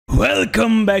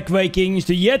Welcome back, Vikings,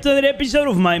 to yet another episode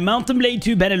of my Mountain Blade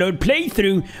 2 Bannerlord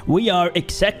playthrough. We are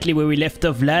exactly where we left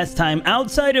off last time,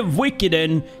 outside of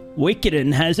Wickeden.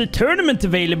 Wickeden has a tournament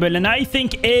available, and I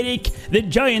think Eric the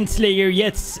Giant Slayer,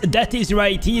 yes, that is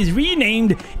right, he is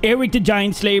renamed Eric the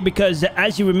Giant Slayer because,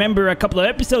 as you remember a couple of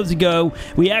episodes ago,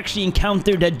 we actually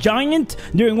encountered a giant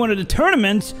during one of the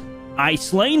tournaments. I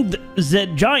slain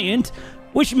the giant,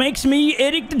 which makes me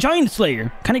Eric the Giant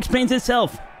Slayer. Kind of explains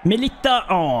itself. Melita,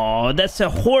 oh, that's a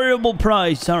horrible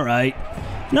price. All right.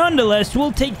 Nonetheless,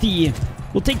 we'll take the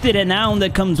renown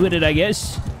that comes with it, I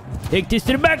guess. Take this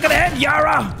to the back of the head,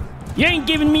 Yara. You ain't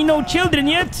giving me no children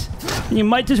yet. You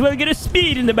might as well get a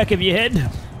speed in the back of your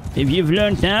head. If you've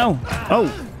learned now.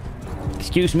 Oh,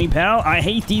 excuse me, pal. I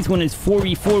hate these when it's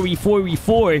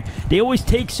 4v4v4v4. They always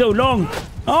take so long.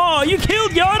 Oh, you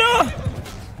killed Yara.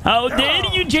 How dare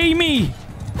you, Jamie?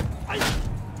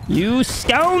 You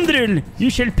scoundrel! You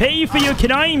shall pay for your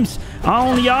crimes!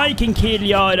 Only I can kill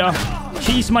Yara.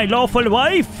 She's my lawful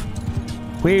wife.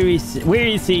 Where is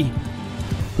he?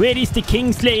 Where is the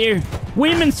King Slayer?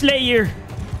 Women Slayer!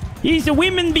 He's a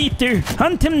women beater!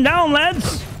 Hunt him down,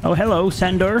 lads! Oh, hello,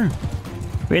 Sandor.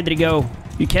 Where did he go?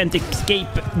 You can't escape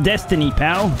destiny,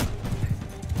 pal.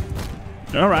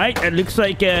 Alright, it looks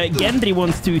like Gendry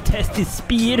wants to test his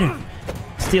spear.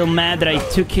 Still mad that I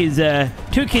took his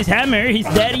hammer, his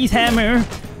daddy's hammer.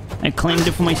 I claimed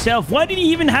it for myself. Why did he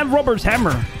even have Robert's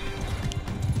hammer?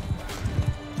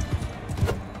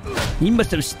 He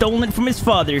must have stolen it from his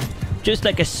father. Just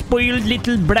like a spoiled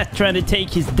little brat trying to take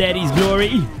his daddy's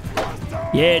glory.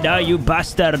 Yeah, now you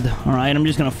bastard. Alright, I'm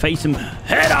just gonna face him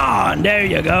head on. There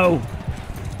you go.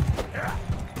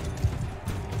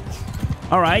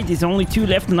 Alright, there's only two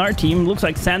left in our team. Looks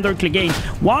like Sandor Clegane.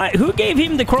 Why? Who gave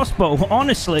him the crossbow?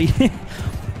 Honestly.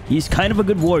 He's kind of a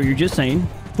good warrior, just saying.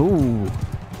 Ooh.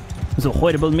 It was a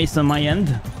horrible miss on my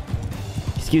end.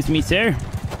 Excuse me, sir.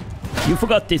 You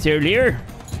forgot this earlier.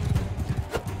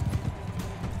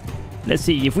 Let's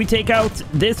see. If we take out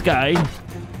this guy,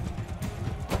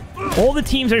 all the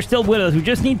teams are still with us. We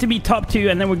just need to be top 2,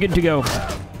 and then we're good to go.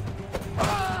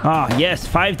 Ah, yes.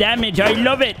 5 damage. I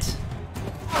love it.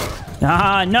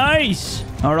 Ah, nice!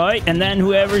 Alright, and then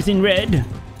whoever's in red.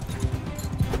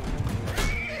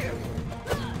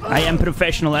 I am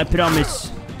professional, I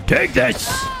promise. Take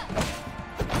this!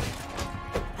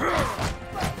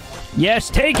 Yes,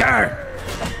 take her!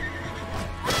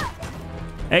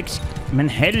 Men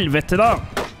helvete da!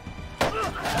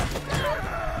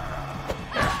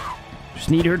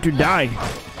 Just need her to die.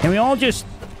 Can we all just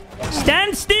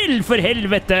stand still for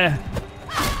helvete?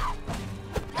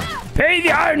 Pay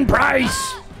the iron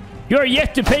price! You're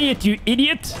yet to pay it, you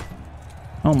idiot!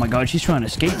 Oh my god, she's trying to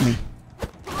escape me.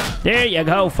 There you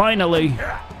go, finally.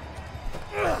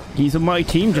 He's on my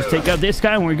team. Just take out this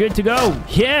guy and we're good to go.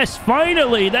 Yes,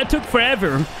 finally! That took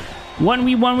forever.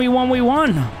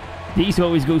 1v1v1v1. These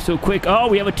always go so quick. Oh,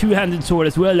 we have a two-handed sword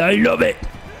as well. I love it!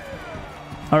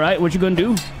 Alright, what you gonna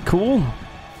do? Cool.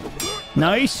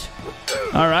 Nice.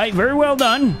 Alright, very well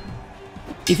done.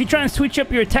 If you try and switch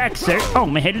up your attacks, sir... Oh,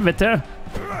 my helvete.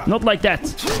 Not like that.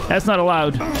 That's not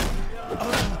allowed.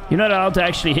 You're not allowed to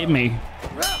actually hit me.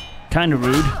 Kind of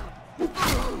rude.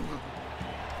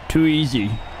 Too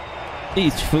easy.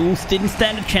 These fools didn't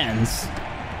stand a chance.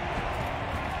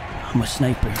 I'm a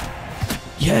sniper.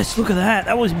 Yes, look at that.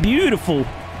 That was beautiful.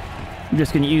 I'm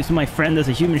just going to use my friend as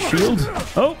a human shield.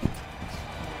 Oh.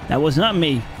 That was not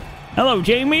me. Hello,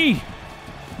 Jamie.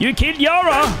 You killed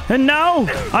Yara, and now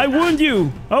I wound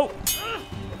you. Oh.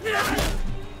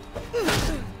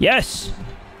 Yes.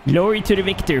 Glory to the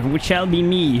victor, which shall be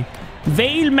me.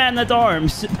 Vale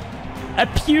man-at-arms. A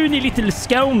puny little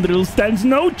scoundrel stands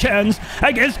no chance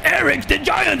against Eric the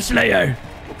Giant Slayer.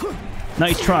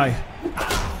 Nice try.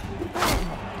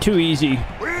 Too easy.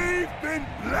 We've been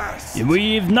blessed.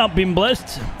 We've not been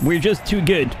blessed. We're just too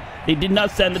good. They did not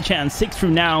stand a chance. 6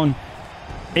 from now.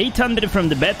 800 from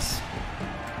the bets.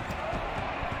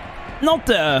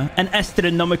 Not an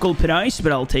astronomical price,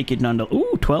 but I'll take it nonetheless.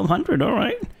 Ooh, 1200, all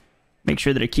right. Make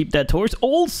sure that I keep that horse.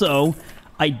 Also,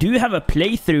 I do have a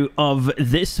playthrough of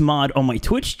this mod on my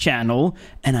Twitch channel,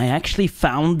 and I actually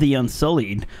found the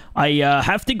Unsullied. I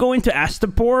have to go into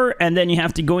Astapor, and then you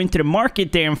have to go into the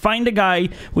market there and find a guy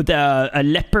with a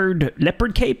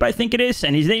leopard cape, I think it is,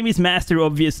 and his name is Master,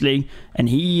 obviously, and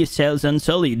he sells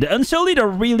Unsullied. The Unsullied are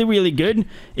really, really good.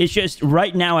 It's just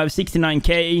right now I have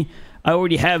 69k. I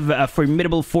already have a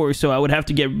formidable force, so I would have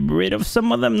to get rid of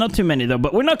some of them. Not too many, though,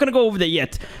 but we're not going to go over there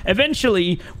yet.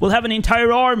 Eventually, we'll have an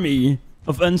entire army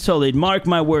of Unsullied. Mark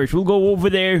my words. We'll go over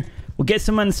there, we'll get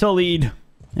some Unsullied,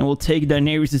 and we'll take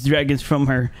Daenerys' dragons from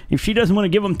her. If she doesn't want to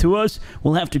give them to us,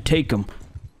 we'll have to take them.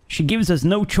 She gives us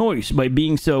no choice by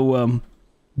being so,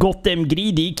 goddamn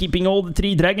greedy, keeping all the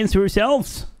 3 dragons to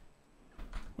herself.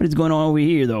 What is going on over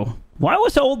here, though? Why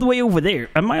was I all the way over there?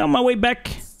 Am I on my way back?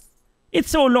 It's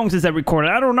so long since I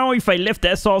recorded. I don't know if I left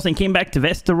Essos and came back to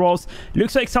Westeros.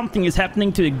 Looks like something is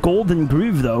happening to the Golden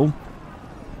Groove, though.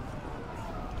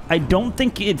 I don't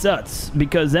think it's us,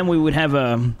 because then we would have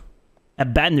a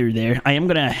banner there. I am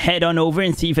gonna head on over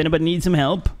and see if anybody needs some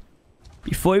help.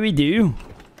 Before we do...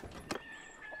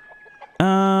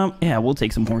 yeah, we'll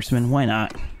take some horsemen. Why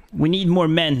not? We need more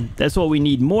men. That's all we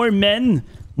need. More men.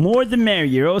 More the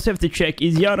merrier. Also have to check.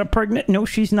 Is Yara pregnant? No,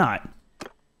 she's not.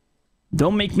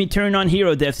 Don't make me turn on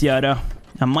hero deaths, Yara.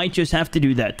 I might just have to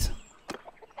do that.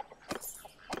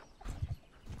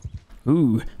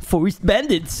 Ooh, forest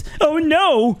bandits. Oh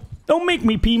no! Don't make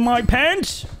me pee my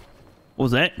pants. What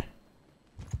was that?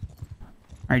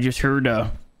 I just heard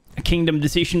a kingdom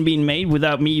decision being made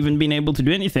without me even being able to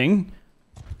do anything.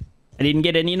 I didn't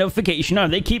get any notification. Oh,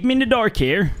 they keep me in the dark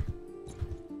here.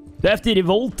 Do I have to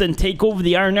revolt and take over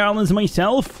the Iron Islands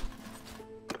myself?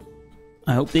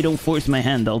 I hope they don't force my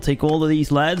hand. I'll take all of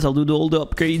these lads. I'll do all the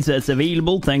upgrades that's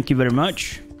available. Thank you very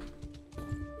much.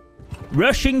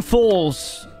 Rushing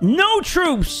Falls. No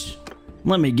troops.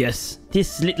 Let me guess.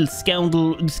 This little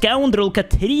scoundrel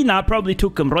Katrina probably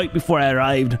took him right before I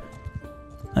arrived.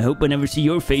 I hope I never see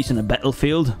your face on a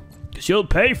battlefield. Because you'll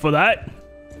pay for that.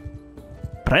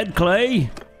 Red clay.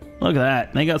 Look at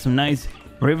that. They got some nice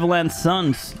Riverland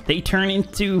Suns. They turn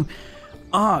into...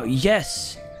 Oh,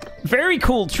 yes. Very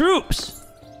cool troops.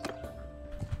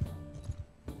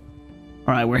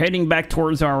 Alright, we're heading back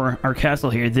towards our castle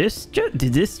here.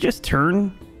 Did this just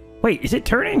turn? Wait, is it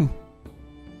turning?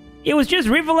 It was just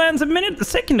Riverlands a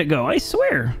second ago, I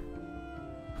swear.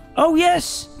 Oh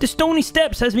yes, the Stony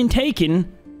Steps has been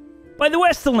taken by the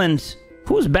Westerlands.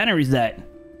 Whose banner is that?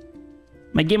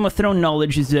 My Game of Thrones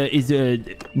knowledge is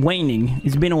waning.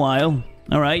 It's been a while.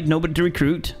 Alright, nobody to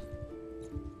recruit.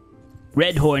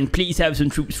 Redhorn, please have some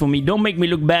troops for me. Don't make me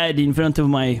look bad in front of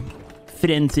my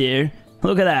friends here.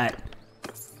 Look at that.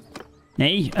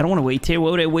 Hey, I don't want to wait here.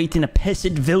 Why would I wait in a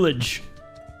peasant village?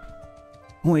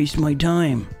 Waste my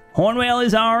time. Hornwell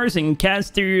is ours and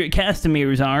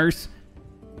Castamere is ours.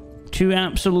 2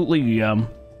 absolutely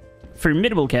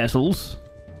formidable castles.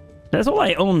 That's all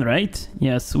I own, right?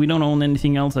 Yes, we don't own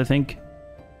anything else, I think.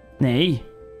 Nay,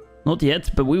 not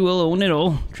yet, but we will own it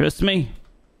all. Trust me.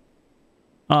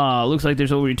 Looks like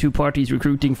there's already 2 parties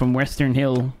recruiting from Western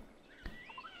Hill.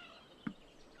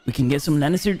 We can get some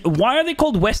Lannister... Why are they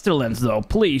called Westerlands, though?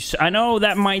 Please. I know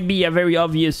that might be a very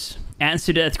obvious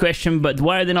answer to that question, but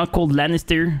why are they not called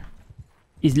Lannister?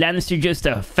 Is Lannister just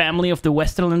a family of the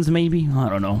Westerlands, maybe? I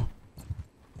don't know.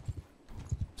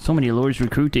 So many lords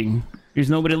recruiting. There's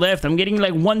nobody left. I'm getting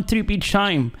like 1 troop each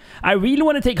time. I really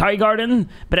want to take Highgarden,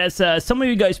 but as some of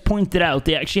you guys pointed out,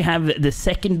 they actually have the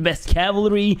 2nd best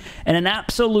cavalry and an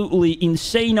absolutely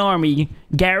insane army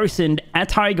garrisoned at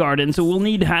Highgarden, so we'll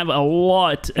need to have a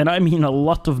lot, and I mean a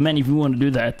lot of men if we want to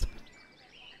do that.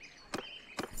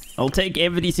 I'll take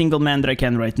every single man that I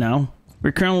can right now.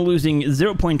 We're currently losing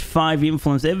 0.5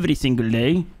 influence every single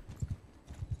day.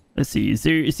 Let's see, is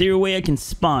there a way I can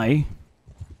spy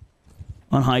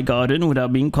on Highgarden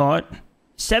without being caught?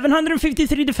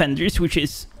 753 defenders, which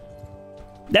is...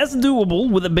 That's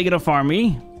doable with a big enough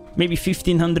army. Maybe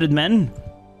 1,500 men.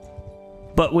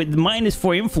 But with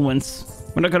 -4 influence,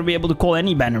 we're not going to be able to call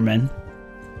any bannermen.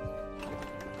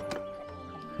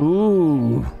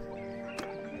 Ooh.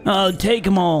 I'll take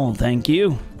them all, thank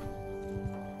you.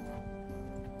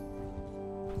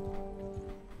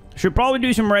 Should probably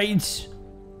do some raids.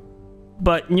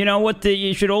 But you know what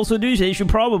they should also do? They should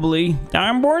probably... The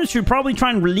Ironborns should probably try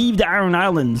and relieve the Iron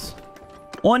Islands.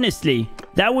 Honestly,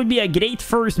 that would be a great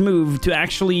first move to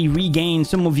actually regain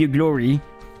some of your glory.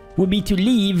 Would be to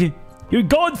leave your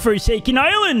godforsaken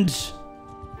islands.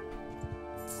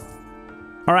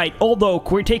 Alright, Old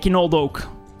Oak. We're taking Old Oak.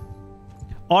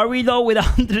 Are we though with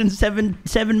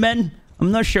 107 men?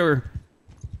 I'm not sure.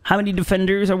 How many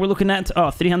defenders are we looking at? Oh,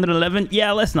 311?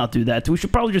 Yeah, let's not do that. We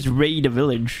should probably just raid a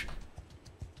village.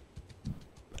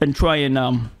 And try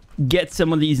and get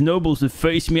some of these nobles to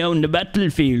face me out in the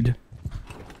battlefield.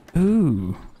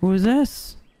 Ooh, who is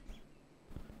this?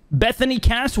 Bethany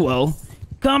Caswell?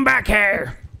 Come back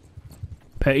here!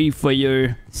 Pay for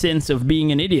your sense of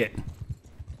being an idiot.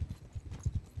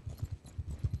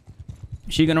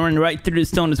 She's gonna run right through the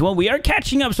stone as well. We are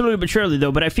catching up slowly but surely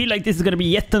though, but I feel like this is gonna be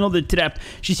yet another trap.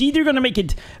 She's either gonna make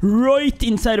it right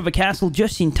inside of a castle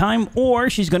just in time,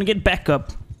 or she's gonna get back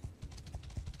up.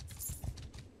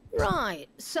 Right,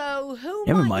 so who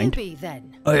Never might mind. you be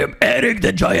then? I am Eric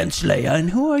the Giant Slayer, and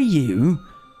who are you?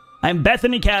 I'm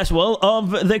Bethany Caswell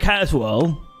of the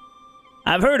Caswell.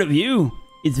 I've heard of you.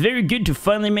 It's very good to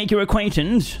finally make your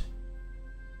acquaintance.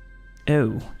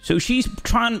 Oh, so she's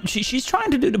trying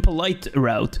to do the polite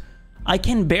route. I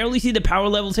can barely see the power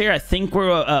levels here. I think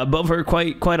we're above her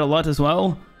quite a lot as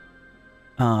well.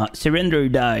 Surrender or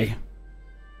die.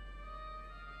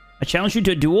 I challenge you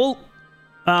to a duel.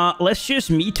 Let's just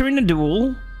meet her in a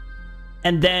duel.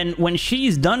 And then when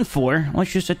she's done for,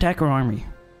 let's just attack her army.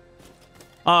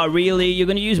 Oh, really? You're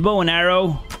gonna use bow and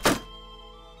arrow?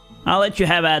 I'll let you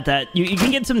have at that. You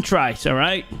can get some tries,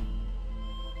 alright?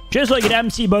 Just like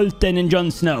Ramsay Bolton and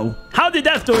Jon Snow. How did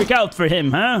that work out for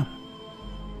him, huh?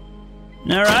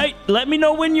 Alright, let me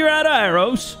know when you're out of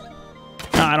arrows.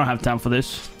 Oh, I don't have time for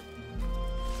this.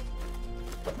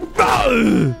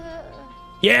 Oh!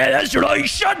 Yeah, that's right.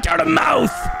 Shut your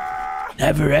mouth.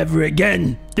 Never ever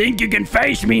again think you can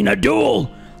face me in a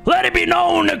duel. Let it be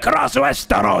known across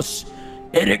Westeros.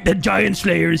 Eric the Giant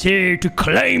Slayer is here to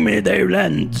claim their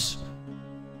lands.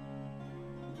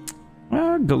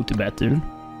 Go to battle.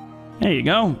 There you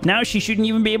go. Now she shouldn't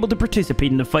even be able to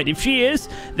participate in the fight. If she is,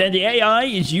 then the AI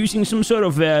is using some sort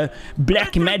of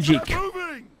black magic.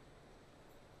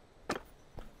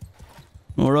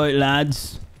 Alright,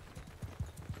 lads.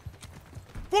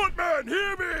 Footman,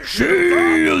 hear me!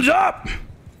 Shields up!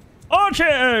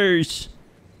 Archers!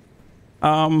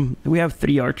 We have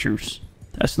 3 archers.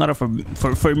 That's not a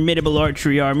formidable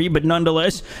archery army, but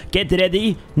nonetheless, get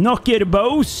ready, knock your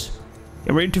bows,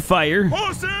 get ready to fire.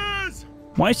 Horses!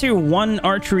 Why is there one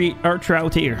archer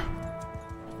out here?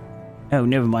 Oh,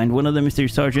 never mind. One of them is their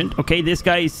sergeant. Okay, this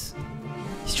guy's...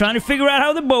 he's trying to figure out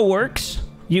how the bow works.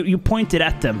 You pointed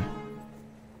at them.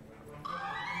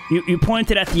 You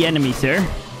pointed at the enemy, sir.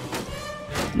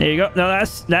 There you go. No,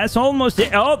 that's almost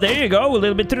it. Oh, there you go. A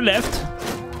little bit to the left.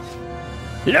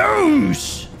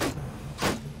 Loose!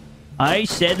 I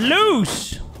said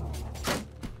loose!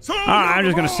 Alright, I'm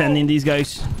just gonna send in these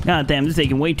guys. God damn, this is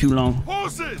taking way too long.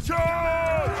 Horses,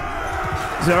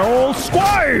 charge! They're all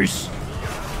squires!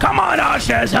 Come on,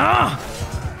 archers, huh?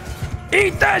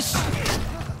 Eat this!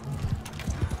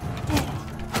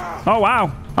 Oh,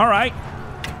 wow. Alright.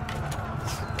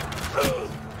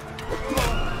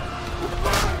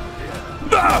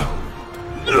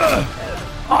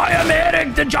 I am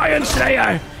Eric the Giant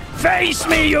Slayer! Face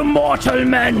me, you mortal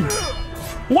men!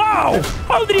 Wow!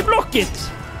 How did he block it?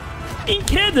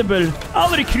 Incredible!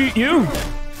 I'll recruit you!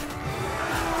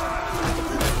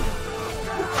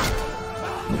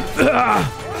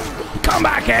 Come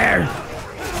back here!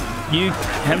 You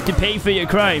have to pay for your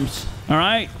crimes,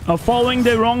 alright? Of following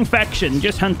the wrong faction.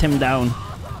 Just hunt him down.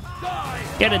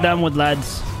 Get it done with,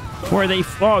 lads. Where are they?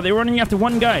 Oh, they're running after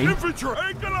one guy. Infantry!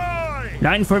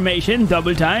 Line formation,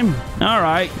 double time.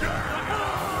 Alright.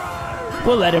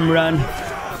 We'll let him run.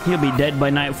 He'll be dead by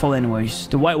nightfall anyways.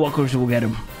 The White Walkers will get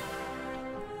him.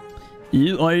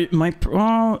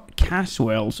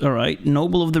 Caswells. Alright.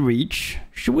 Noble of the Reach.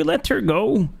 Should we let her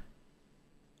go?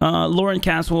 Lauren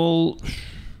Caswell.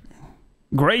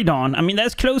 Grey Dawn. I mean,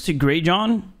 that's close to Grey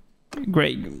John.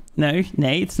 No,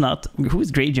 it's not. Who's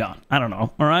Grey John? I don't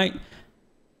know. Alright.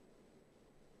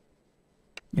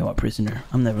 You are a prisoner.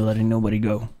 I'm never letting nobody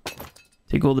go.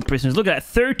 Take all the prisoners. Look at that.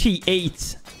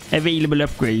 38 available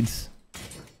upgrades.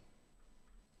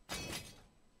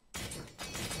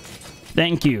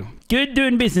 Thank you. Good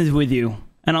doing business with you.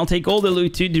 And I'll take all the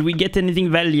loot too. Did we get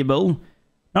anything valuable?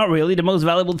 Not really. The most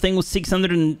valuable thing was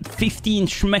 615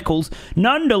 schmeckles.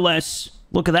 Nonetheless,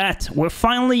 look at that. We're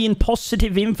finally in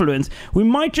positive influence. We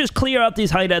might just clear out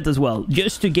this hideout as well.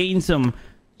 Just to gain some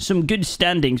good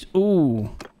standings. Ooh.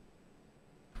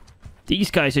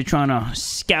 These guys are trying to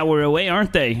scour away,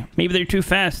 aren't they? Maybe they're too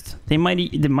fast.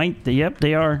 Yep,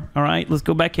 they are. All right, let's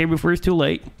go back here before it's too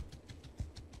late.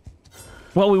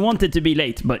 Well, we want it to be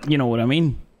late, but you know what I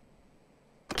mean.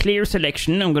 Clear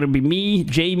selection. I'm going to be me,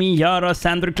 Jamie, Yara,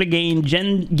 Sandra Clegane,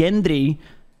 Gendry.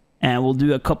 And we'll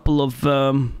do a couple of,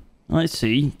 let's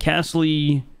see,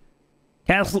 Casterly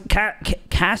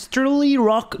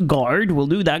Rock Guard. We'll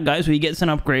do that, guys, so he gets an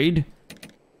upgrade.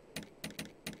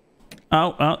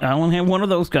 Oh, I only have one of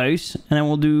those guys. And then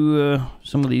we'll do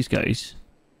some of these guys.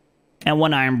 And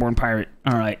one Ironborn Pirate.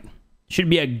 Alright. Should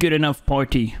be a good enough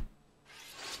party.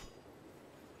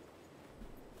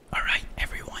 Alright,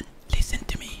 everyone. Listen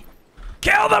to me.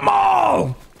 Kill them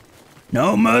all!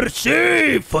 No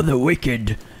mercy for the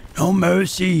wicked. No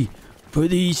mercy for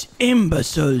these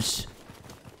imbeciles.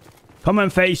 Come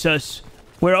and face us.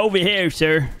 We're over here,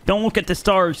 sir. Don't look at the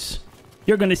stars.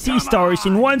 You're gonna see stars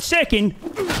in 1 second.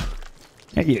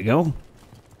 There you go.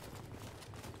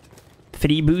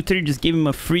 Freebooter, just give him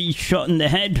a free shot in the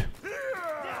head.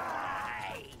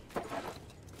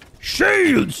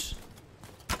 Shields!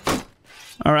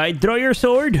 Alright, draw your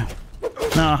sword.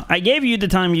 No, I gave you the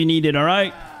time you needed,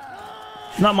 alright?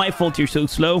 It's not my fault you're so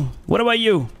slow. What about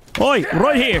you? Oi,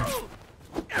 right here.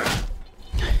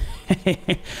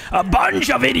 A bunch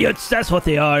of idiots, that's what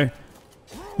they are.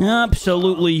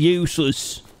 Absolutely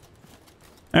useless.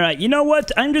 Alright, you know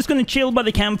what? I'm just gonna chill by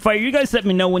the campfire. You guys let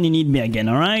me know when you need me again,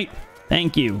 alright?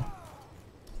 Thank you.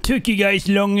 Took you guys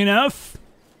long enough.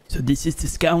 So this is the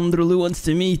scoundrel who wants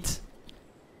to meet.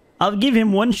 I'll give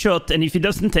him one shot, and if he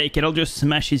doesn't take it, I'll just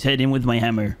smash his head in with my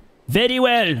hammer. Very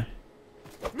well.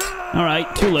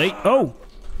 Alright, too late. Oh.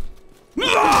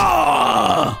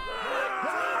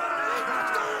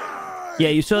 Yeah,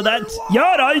 you saw that?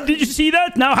 Yara, did you see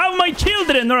that? Now have my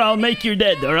children or I'll make you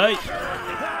dead, alright?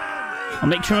 I'll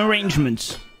make some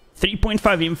arrangements.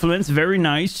 3.5 influence, very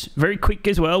nice. Very quick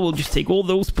as well. We'll just take all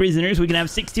those prisoners. We can have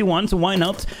 61, so why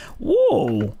not?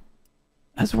 Whoa.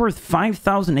 That's worth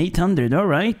 5,800,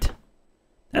 alright.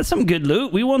 That's some good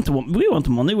loot. We want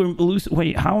money.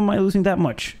 Wait, how am I losing that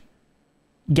much?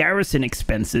 Garrison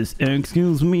expenses.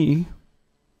 Excuse me.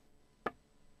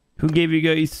 Who gave you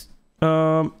guys...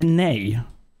 nay.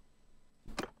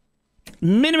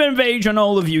 Minimum wage on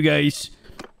all of you guys.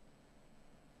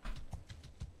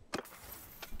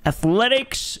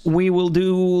 Athletics, we will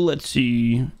do... Let's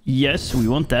see. Yes, we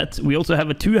want that. We also have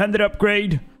a 200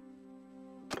 upgrade.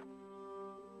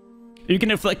 You can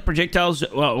deflect projectiles.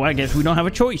 Well, I guess we don't have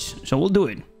a choice, so we'll do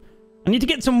it. I need to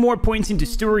get some more points into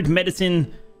steward,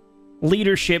 medicine,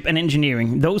 leadership, and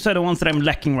engineering. Those are the ones that I'm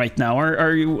lacking right now.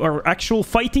 Our actual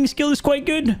fighting skill is quite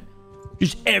good.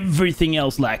 Just everything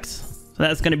else lacks. So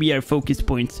that's going to be our focus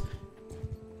points.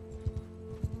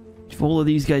 If all of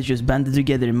these guys just banded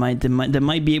together, they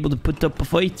might be able to put up a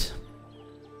fight.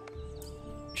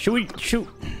 Should we...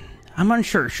 I'm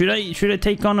unsure. Should I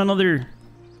take on another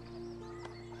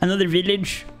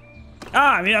village?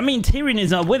 I mean, Tyrion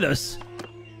is not with us.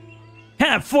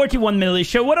 Yeah, 41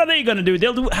 militia. What are they gonna do?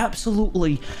 They'll do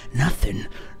absolutely nothing.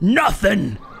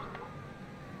 Nothing!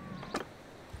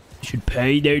 Should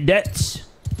pay their debts.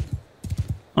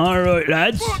 Alright,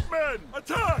 lads. Footmen,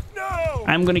 attack now!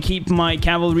 I'm gonna keep my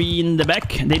cavalry in the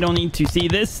back. They don't need to see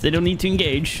this. They don't need to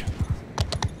engage.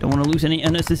 Don't want to lose any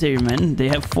unnecessary men. They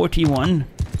have 41.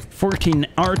 14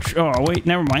 arch... Oh, wait,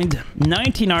 never mind.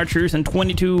 19 archers and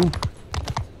 22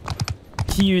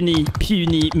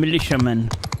 puny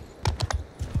militiamen.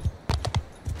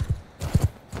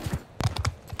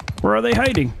 Where are they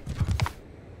hiding?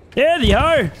 There they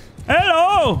are!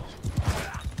 Hello!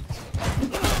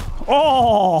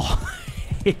 Oh!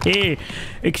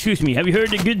 Excuse me, have you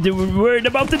heard the good word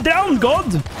about the down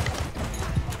god?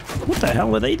 What the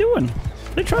hell are they doing?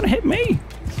 They're trying to hit me.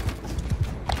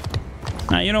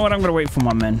 Nah, you know what? I'm gonna wait for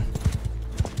my men.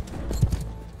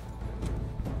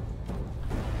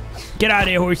 Get out of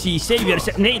here, horsey. Save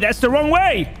yourself. Nay, that's the wrong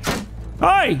way.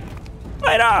 Hi!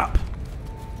 Light up!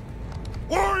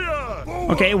 Warrior!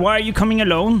 Okay, why are you coming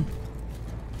alone?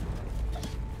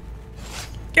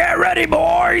 Get ready,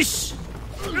 boys!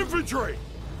 Infantry!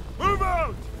 Move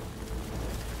out!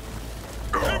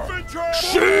 Infantry!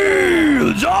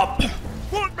 Shields up!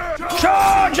 Footmen!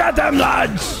 Charge at them,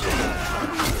 lads!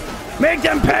 Make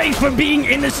them pay for being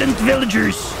innocent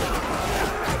villagers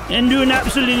and doing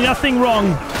absolutely nothing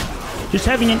wrong. Just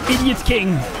having an idiot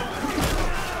king.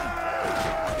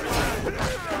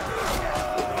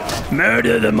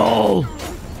 Murder them all.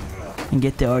 And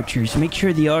get the archers. Make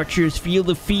sure the archers feel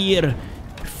the fear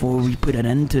before we put an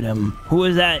end to them. Who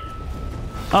is that?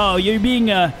 Oh, you're being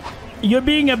a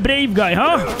brave guy,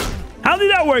 huh? How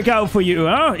did that work out for you,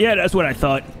 huh? Yeah, that's what I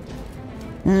thought.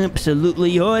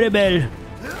 Absolutely horrible.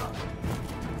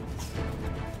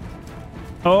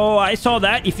 Oh, I saw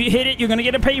that. If you hit it, you're gonna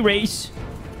get a pay raise.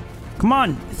 Come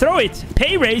on, throw it.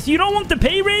 Pay raise? You don't want the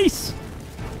pay raise?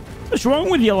 What's wrong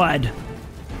with you, lad?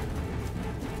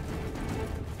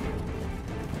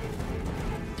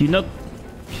 Do not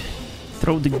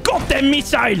throw the goddamn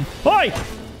missile. Oi!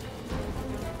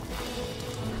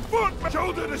 Foot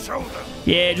shoulder to shoulder.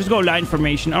 Yeah, just go line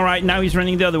formation. All right, now he's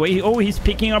running the other way. Oh, he's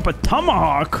picking up a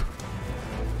tomahawk.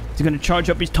 He's gonna charge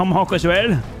up his tomahawk as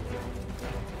well.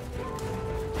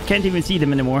 Can't even see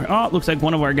them anymore. Oh, looks like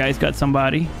one of our guys got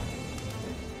somebody.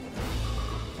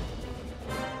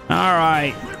 All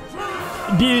right.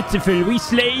 Beautiful. We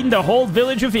slain the whole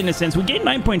village of innocents. We gained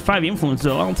 9.5 influence,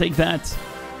 though. I'll take that.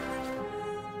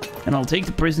 And I'll take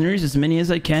the prisoners, as many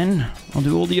as I can. I'll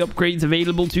do all the upgrades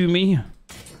available to me.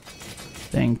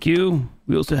 Thank you.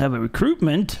 We also have a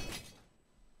recruitment.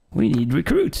 We need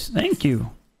recruits. Thank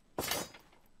you.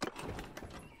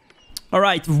 All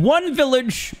right, one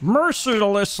village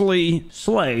mercilessly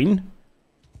slain.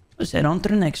 Let's head on to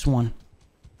the next one.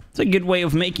 It's a good way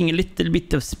of making a little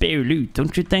bit of spare loot,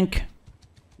 don't you think?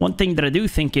 One thing that I do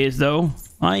think is, though,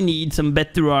 I need some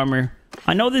better armor.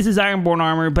 I know this is Ironborn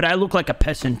armor, but I look like a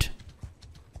peasant.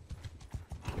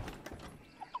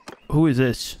 Who is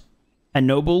this? A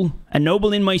noble? A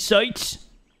noble in my sights?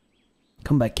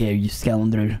 Come back here, you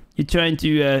scoundrel. You're trying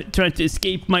to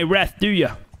escape my wrath, do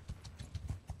ya?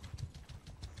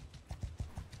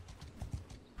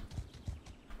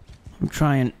 I'm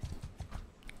trying.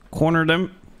 Corner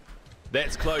them.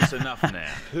 That's close enough now.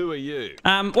 Who are you?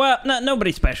 Well,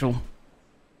 nobody special.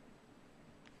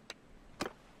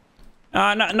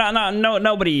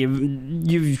 Nobody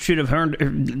you should have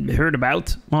heard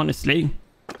about, honestly.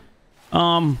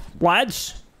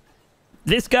 Lads,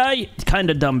 this guy, kind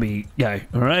of dumby guy,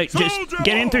 alright? Just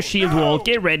get into shield wall,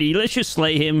 get ready, let's just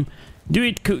slay him. Do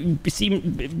it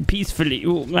peacefully.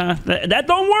 That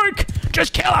don't work!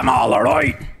 Just kill them all,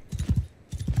 alright?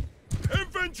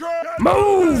 Infantry!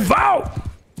 Move out!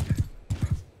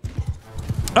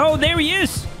 Oh, there he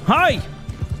is! Hi!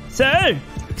 Sir!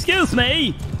 Excuse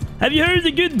me! Have you heard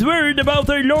a good word about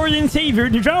our Lord and Savior,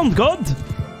 the Drowned God?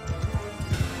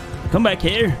 Come back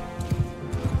here.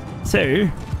 Sir,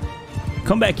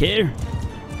 come back here.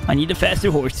 I need a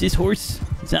faster horse. This horse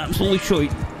is absolutely short.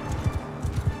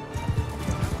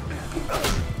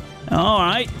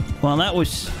 Alright. Well, that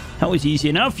was easy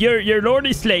enough. Your lord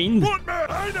is slain. What man?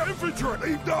 I know infantry!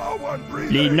 Leave not a one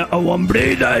breathing! Leave not a one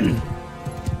breathing!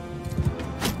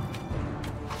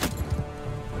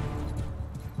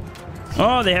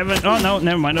 Oh, they haven't... Oh, no,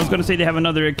 never mind. I was going to say they have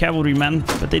another cavalryman,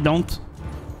 but they don't.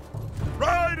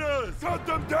 Riders! Hunt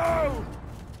them down!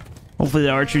 Hopefully the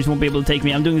archers won't be able to take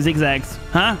me. I'm doing zigzags.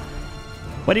 Huh?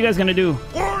 What are you guys going to do?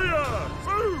 Warrior!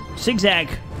 Move! Zigzag.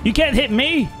 You can't hit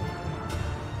me.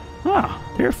 Ah,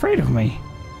 they're afraid of me.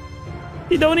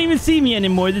 They don't even see me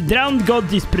anymore. The Drowned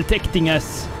God is protecting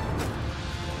us.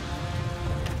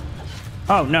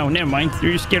 Oh, no, never mind.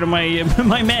 They're scared of my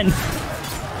my men.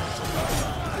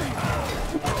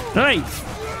 Right.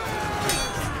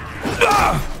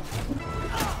 Ah!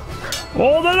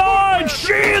 All the lords,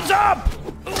 shields up!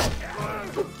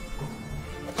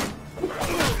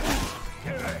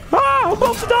 Ah, I'm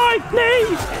about to die! Nay!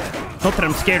 Not that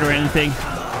I'm scared or anything.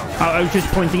 I was just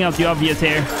pointing out the obvious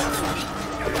here.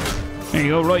 There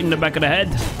you go, right in the back of the head.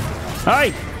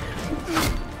 Hi!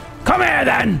 Come here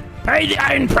then! Pay the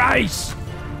iron price!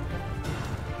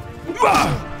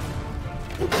 Ah!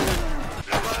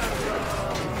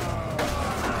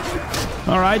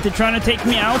 Alright, they're trying to take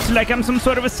me out like I'm some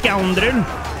sort of a scoundrel.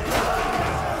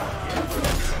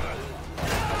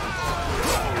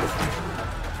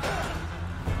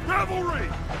 Cavalry!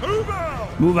 Move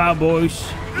out! Move out, boys.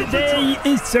 The day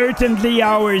is certainly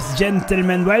ours,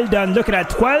 gentlemen. Well done. Look at that.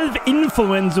 12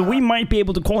 influence. We might be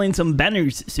able to call in some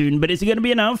banners soon, but is it going to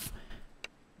be enough?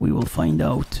 We will find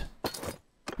out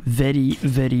very,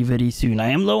 very, very soon. I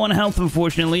am low on health,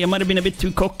 unfortunately. I might have been a bit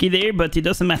too cocky there, but it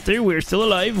doesn't matter. We're still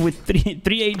alive with 3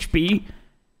 HP.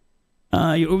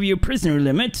 You're over your prisoner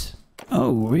limit.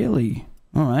 Oh, really?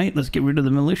 Alright, let's get rid of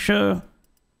the militia.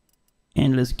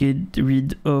 And let's get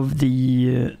rid of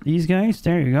the these guys.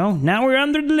 There you go. Now we're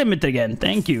under the limit again.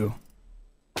 Thank you.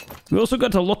 We also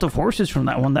got a lot of horses from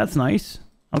that one. That's nice.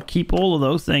 I'll keep all of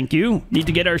those. Thank you. Need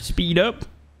to get our speed up.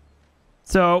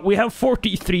 So we have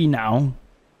 43 now.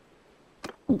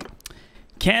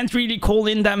 Can't really call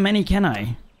in that many, can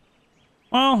I?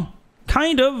 Well,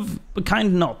 kind of, but kind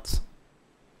of not.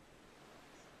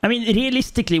 I mean,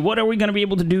 realistically, what are we going to be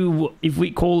able to do if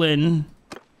we call in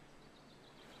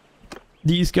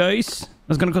these guys?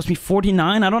 That's going to cost me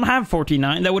 49. I don't have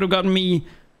 49. That would have gotten me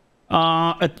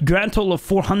a grand total of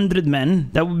 400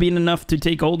 men. That would be enough to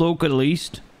take Old Oak at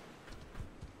least.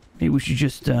 Maybe we should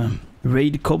just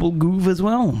raid Cobble Groove as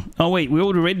well. Oh, wait. We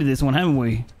already raided this one, haven't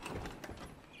we?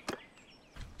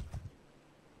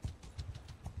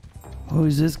 Who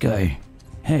is this guy?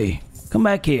 Hey, come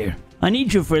back here. I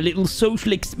need you for a little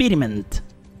social experiment.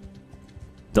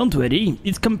 Don't worry,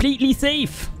 it's completely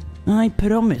safe. I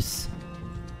promise.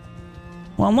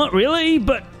 Well, not really,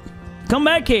 but come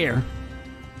back here.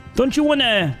 Don't you want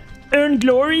to earn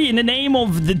glory in the name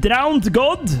of the Drowned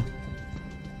God?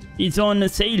 He's on a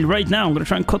sale right now. I'm going to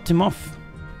try and cut him off.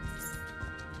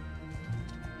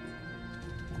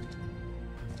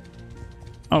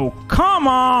 Oh, come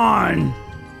on!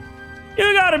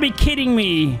 You gotta be kidding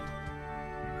me.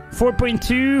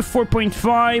 4.2,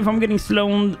 4.5. I'm getting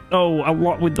slowed. Oh, a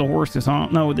lot with the horses, huh?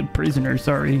 No, with the prisoners,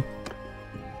 sorry.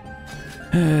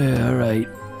 Alright.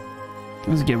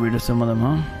 Let's get rid of some of them,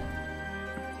 huh?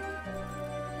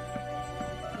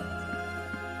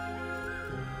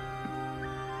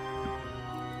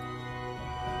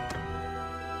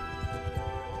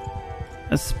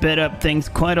 I sped up things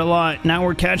quite a lot. Now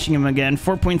we're catching him again.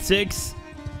 4.6.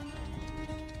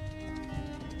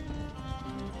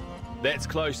 That's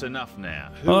close enough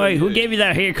now. Oi, who gave you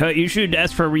that haircut? You should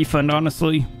ask for a refund,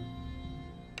 honestly.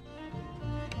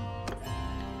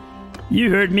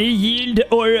 You heard me. Yield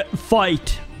or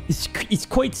fight. It's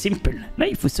quite simple.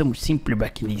 Life was so much simpler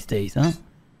back in these days, huh?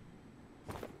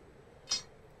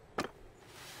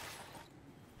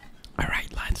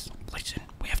 Alright, lads. Listen,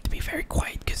 we have to be very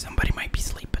quiet because somebody might be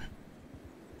sleeping.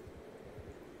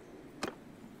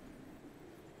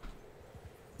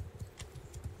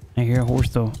 I hear a horse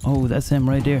though. Oh, that's him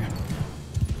right there.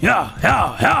 Yeah,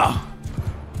 yeah, yeah.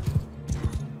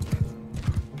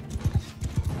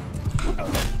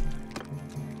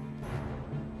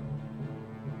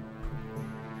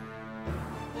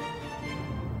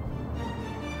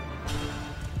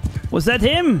 Was that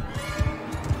him?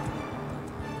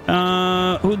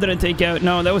 Who did I take out?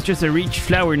 No, that was just a reach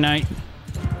flower knight.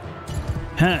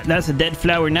 Huh, that's a dead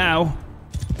flower now.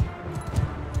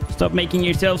 Stop making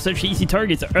yourself such easy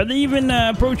targets. Are they even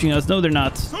approaching us? No, they're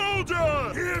not.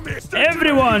 Soldier! Hear me!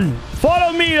 Everyone,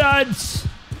 follow me, lads!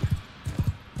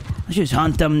 Let's just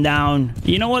hunt them down.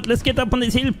 You know what? Let's get up on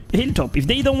this hilltop. If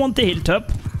they don't want the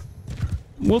hilltop,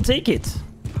 we'll take it.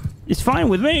 It's fine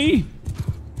with me.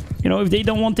 You know, if they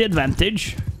don't want the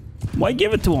advantage, why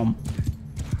give it to them?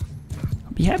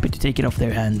 I'll be happy to take it off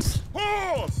their hands.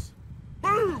 Horse!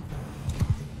 Move!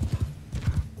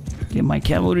 Get my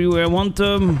cavalry where I want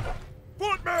them.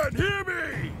 Footman, hear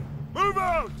me! Move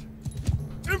out!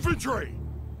 Infantry!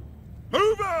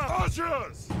 Move out!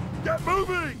 Archers! Get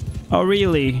moving! Oh,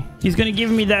 really? He's gonna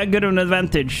give me that good of an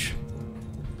advantage.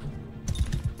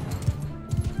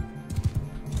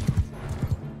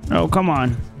 Oh, come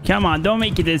on. Come on, don't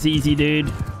make it this easy,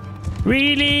 dude.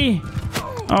 Really?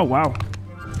 Oh, wow.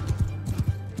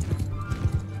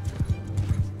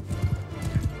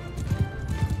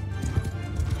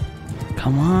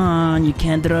 Come on, you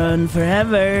can't run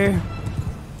forever.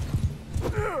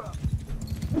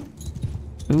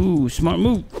 Ooh, smart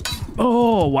move.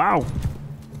 Oh, wow.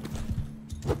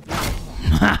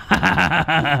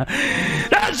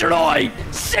 That's right!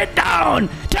 Sit down!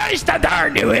 Taste the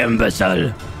dirt, you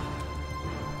imbecile!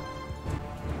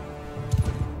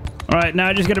 Alright, now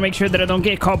I just gotta make sure that I don't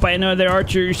get caught by any other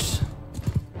archers.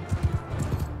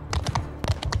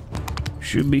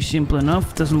 Should be simple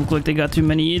enough. Doesn't look like they got too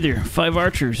many either. 5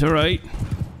 archers, alright.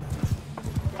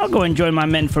 I'll go and join my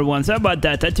men for once. How about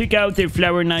that? I took out their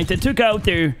flower knight. I took out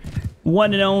their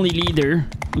one and only leader.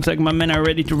 Looks like my men are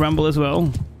ready to rumble as well.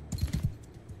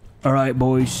 Alright,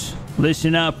 boys.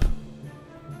 Listen up.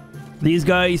 These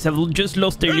guys have just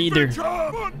lost their leader.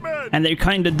 And they're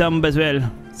kind of dumb as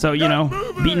well. So, you know,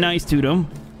 be nice to them.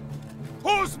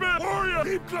 Horseman, warrior,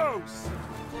 keep close.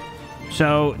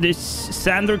 So, this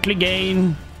Sandor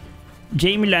Clegane,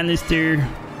 Jaime Lannister,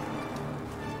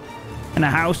 and a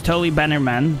House Tully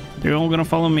Bannerman. They're all gonna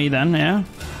follow me then, yeah?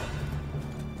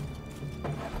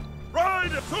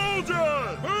 Ride,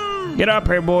 soldier! Move! Get up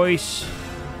here, boys.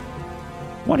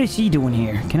 What is he doing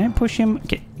here? Can I push him?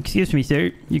 Excuse me,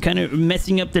 sir. You're kind of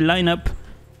messing up the lineup.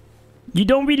 You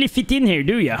don't really fit in here,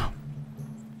 do ya?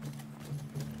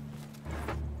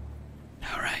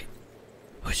 Alright.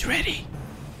 Who's ready?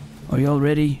 Are you all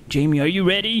ready? Jaime, are you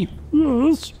ready?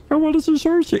 Yes. I want to see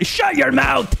Cersei. Shut your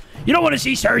mouth! You don't want to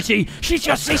see Cersei. She's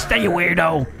your sister, you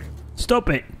weirdo. Stop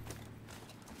it.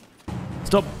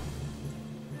 Stop.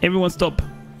 Everyone stop.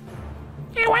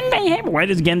 Why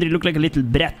does Gendry look like a little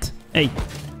brat? Hey,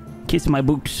 kiss my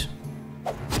boots.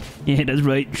 Yeah, that's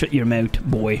right. Shut your mouth,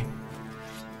 boy.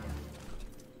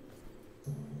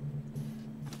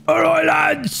 Alright,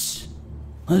 lads.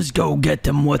 Let's go get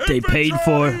them what they paid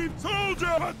for. Soldier,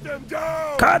 cut them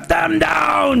down! Cut them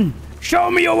down!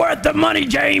 Show me you're worth the money,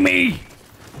 Jaime!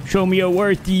 Show me you're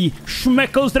worth the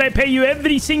schmeckles that I pay you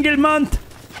every single month!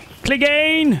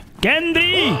 Clegane!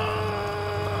 Gendry!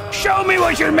 Show me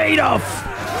what you're made of!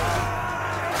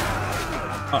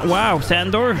 Wow,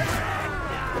 Sandor.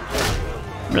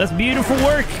 That's beautiful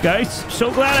work, guys.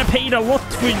 So glad I paid a lot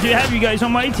to have you guys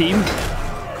on my team.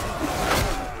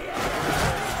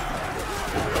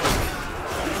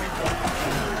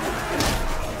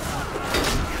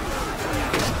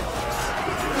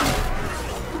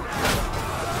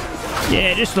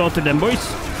 Yeah, just slaughter them, boys.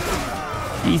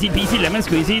 Easy peasy lemon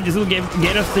squeezy. This will get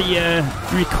us the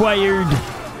required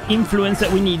influence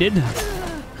that we needed.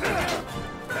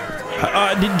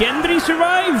 Did Gendry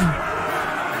survive?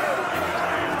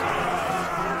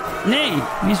 Nay,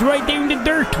 he's right there in the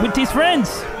dirt with his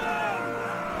friends.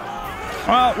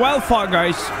 Well fought,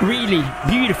 guys. Really,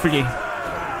 beautifully.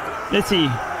 Let's see.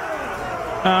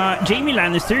 Jaime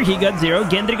Lannister, he got 0.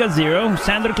 Gendry got 0.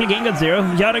 Sandor Clegane got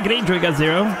 0. Yara Greyjoy got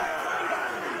 0.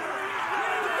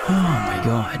 Oh my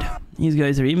god. These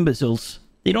guys are imbeciles.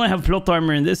 They don't have plot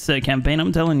armor in this campaign,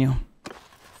 I'm telling you.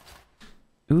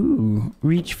 Ooh,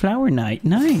 Reach Flower Knight.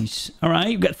 Nice. Alright,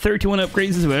 you've got 31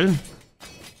 upgrades as well.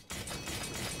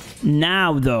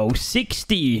 Now, though,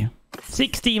 60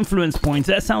 influence points.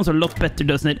 That sounds a lot better,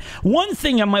 doesn't it? One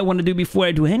thing I might want to do before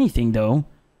I do anything, though.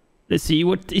 Let's see,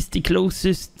 what is the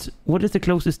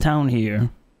closest town here?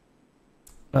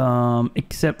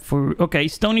 Except for... Okay,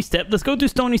 Stony Step. Let's go to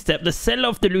Stony Step. Let's sell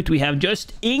off the loot we have,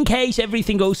 just in case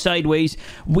everything goes sideways.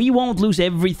 We won't lose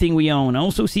everything we own. I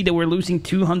also see that we're losing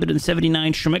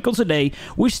 279 Schmeckles a day.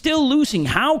 We're still losing.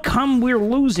 How come we're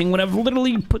losing when I've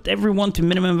literally put everyone to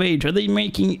minimum wage? Are they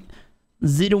making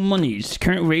 0 monies?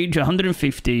 Current wage,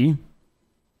 150.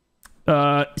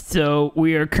 So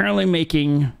we are currently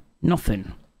making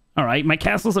nothing. Alright, my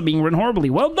castles are being run horribly.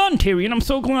 Well done, Tyrion. I'm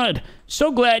so glad.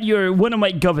 So glad you're one of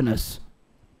my governors.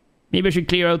 Maybe I should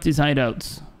clear out these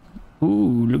hideouts.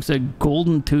 Ooh, looks like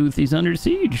Golden Tooth is under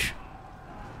siege.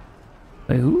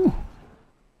 By who?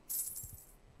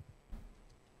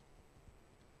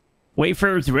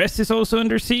 Wayfarer's Rest is also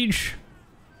under siege.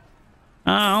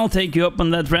 I'll take you up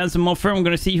on that ransom offer. I'm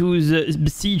gonna see who's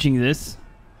besieging this.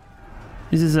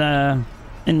 This is a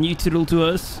neutral to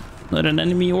us. Not an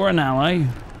enemy or an ally.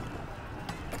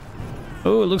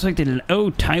 Oh, it looks like the...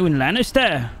 Oh, Tywin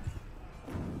Lannister.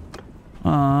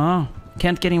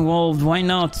 Can't get involved. Why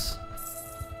not?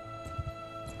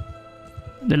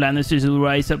 The Lannisters will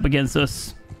rise up against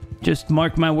us. Just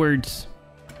mark my words.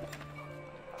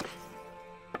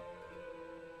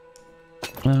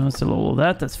 Sell all of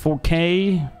that. That's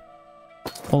 4k.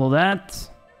 All of that.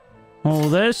 All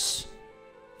of this.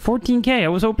 14k. I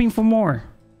was hoping for more.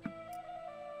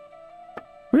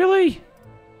 Really?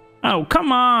 Oh,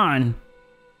 come on.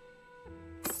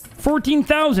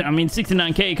 14,000. I mean,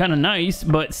 69k, kind of nice,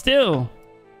 but still.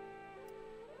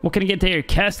 What can I get there?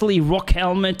 Castle Rock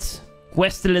Helmet,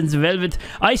 Westerland's Velvet.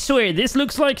 I swear, this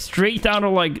looks like straight out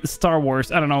of like Star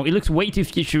Wars. I don't know. It looks way too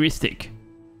futuristic.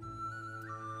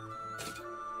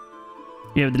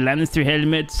 You have the Lannister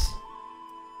helmets.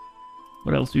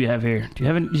 What else do you have here? Do you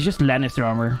have any? It's just Lannister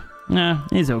armor. Nah,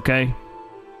 it's okay.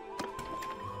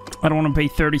 I don't want to pay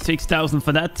 36,000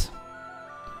 for that.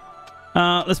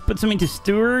 Let's put some into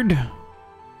Steward.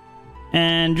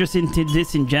 And just into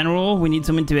this in general. We need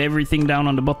some into everything down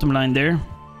on the bottom line there.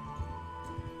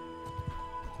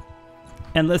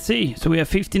 And let's see. So we have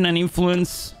 59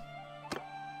 influence.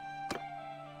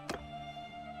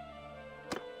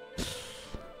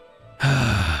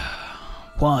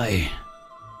 Why?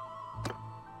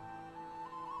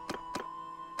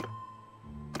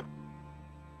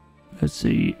 Let's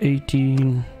see.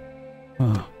 18.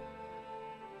 Oh.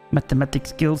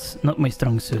 Mathematics skills, not my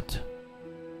strong suit.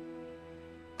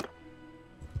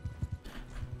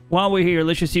 While we're here,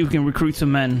 let's just see if we can recruit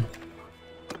some men.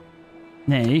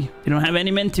 Nay, they don't have any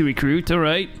men to recruit,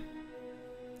 alright.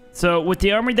 So, with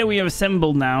the army that we have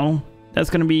assembled now, that's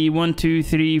gonna be 1, 2,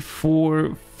 3,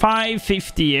 4,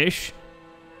 550-ish.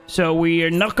 So, we are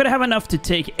not gonna have enough to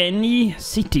take any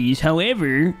cities.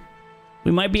 However,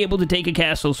 we might be able to take a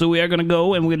castle. So, we are gonna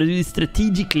go and we're gonna do this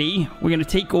strategically. We're gonna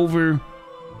take over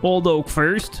Old Oak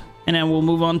first, and then we'll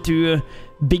move on to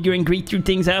bigger and greater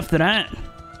things after that.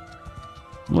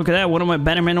 Look at that, one of my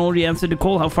bannermen already answered the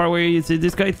call. How far away is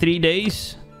this guy? 3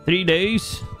 days? 3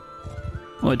 days?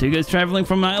 What, are you guys traveling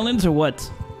from islands or what?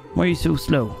 Why are you so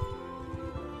slow?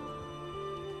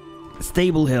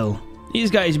 Stable Hill.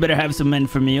 These guys better have some men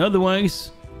for me,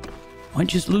 otherwise I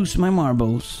just lose my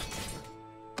marbles.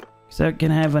 Because I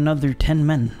can have another 10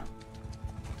 men.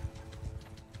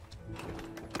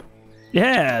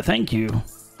 Yeah, thank you.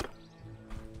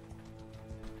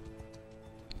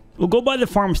 We'll go by the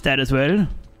farmstead as well.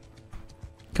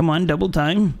 Come on, double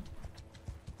time.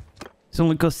 It's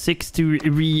only cost 6 to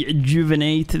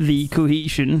rejuvenate the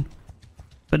cohesion.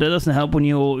 But that doesn't help when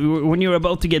you're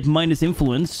about to get minus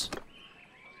influence.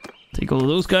 Take all of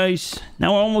those guys.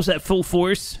 Now we're almost at full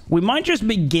force. We might just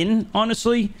begin,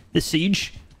 honestly, the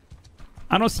siege.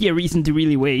 I don't see a reason to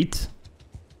really wait.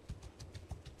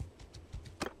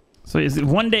 So it's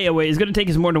 1 day away. It's going to take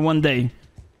us more than 1 day.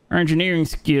 Our engineering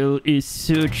skill is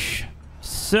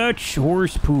such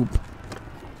horse poop.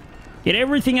 Get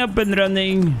everything up and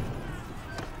running.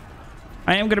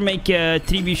 I am going to make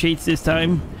 3B shades this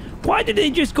time. Why did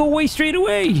they just go away straight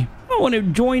away? I want to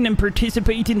join and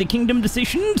participate in the kingdom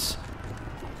decisions.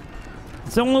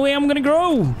 It's the only way I'm going to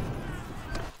grow.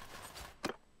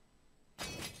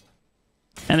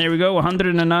 And there we go,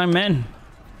 109 men.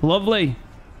 Lovely.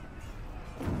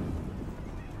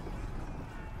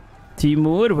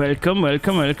 Timur, welcome,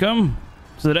 welcome, welcome.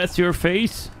 So that's your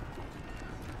face.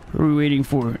 What are we waiting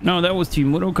for? No, that was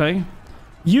Timur, okay.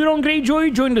 Euron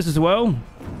Greyjoy joined us as well.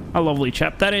 A lovely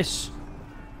chap that is.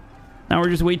 Now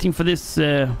we're just waiting for this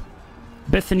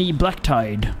Bethany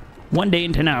Blacktide. 1 day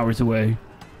and 10 hours away.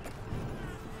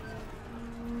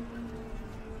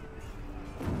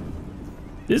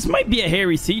 This might be a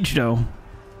hairy siege though.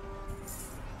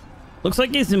 Looks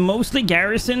like it's mostly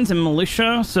garrisons and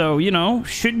militia, so, you know,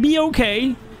 should be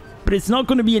okay. But it's not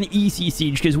going to be an easy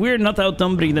siege, because we're not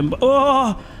outnumbering them.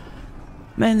 Oh!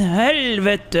 Men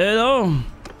helvete då!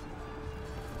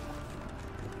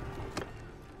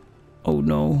 Oh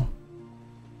no.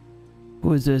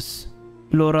 Who is this?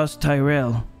 Loras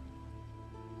Tyrell.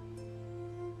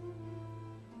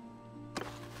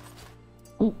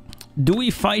 Ooh. Do we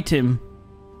fight him?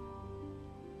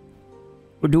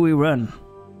 Or do we run?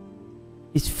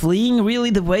 Is fleeing really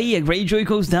the way a Greyjoy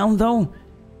goes down, though?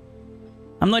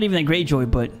 I'm not even a Greyjoy,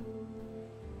 but...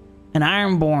 an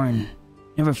Ironborn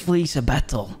never flees a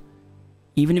battle.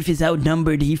 Even if he's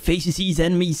outnumbered, he faces his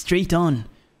enemies straight on.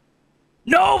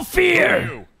 No fear!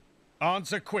 You.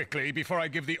 Answer quickly before I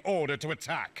give the order to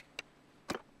attack.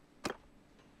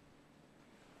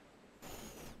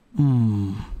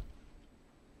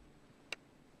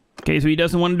 Okay, so he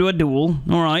doesn't want to do a duel.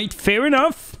 Alright, fair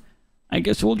enough. I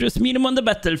guess we'll just meet him on the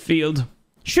battlefield.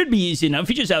 Should be easy enough.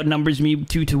 He just outnumbers me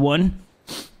 2 to 1.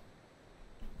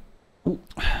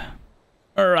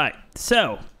 Alright,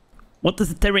 so. What does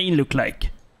the terrain look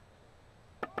like?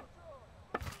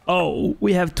 Oh,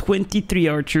 we have 23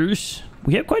 archers.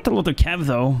 We have quite a lot of cav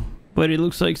though. But it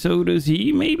looks like so does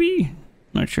he, maybe?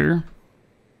 Not sure.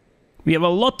 We have a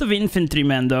lot of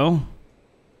infantrymen though.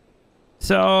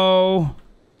 So...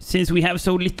 since we have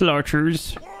so little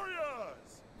archers...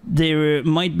 there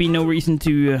might be no reason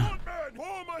to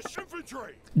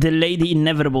delay the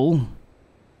inevitable.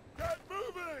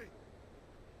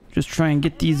 Just try and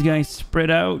get these guys spread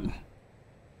out.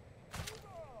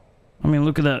 I mean,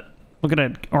 look at that. Look at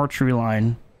that archery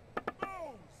line.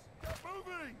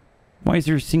 Why is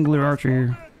there a singular archer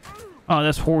here? Oh,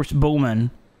 that's horse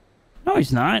bowman. No,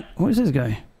 he's not. What is this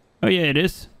guy? Oh, yeah, it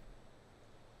is.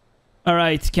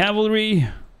 Alright, cavalry.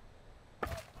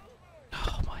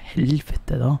 Oh, my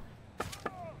helvete då.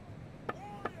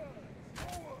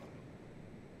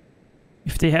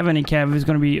 If they have any cav, it's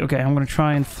gonna be... okay, I'm gonna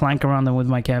try and flank around them with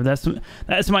my cav.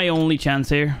 That's my only chance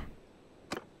here.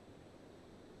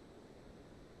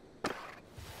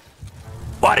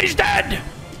 What is that?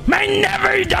 May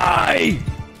never die!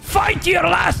 Fight to your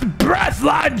last breath,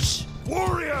 lads!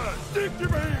 Warriors, stick to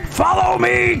me! Follow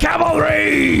me,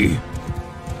 cavalry!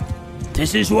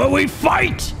 This is where we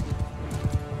fight!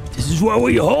 This is where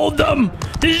we hold them!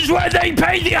 This is where they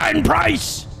pay the iron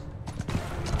price!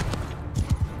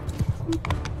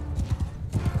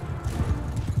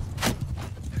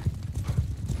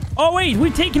 Oh wait,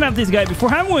 we've taken out this guy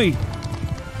before, haven't we?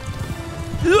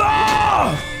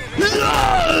 Ah!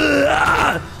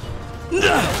 Ah!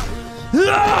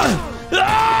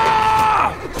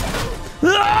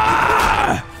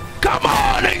 Ah! Come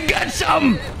on and get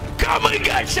some! Come and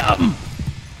get some!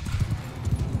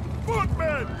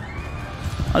 Footmen!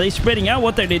 Are they spreading out?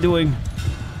 What are they doing?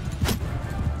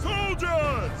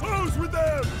 Soldiers! Close with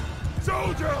them!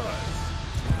 Soldiers!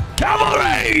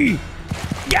 Cavalry!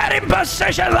 Get in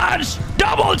position, lads!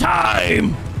 Double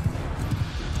time!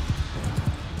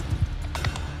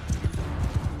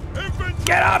 Infantry!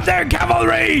 Get up there,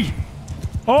 cavalry!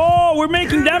 Oh, we're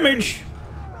making damage!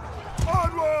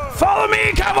 Onward! Follow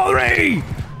me, cavalry!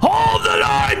 Hold the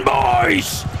line,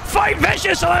 boys! Fight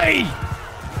viciously!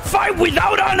 Fight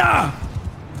without honor!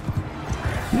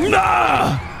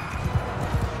 Nah!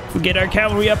 If we get our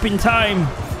cavalry up in time,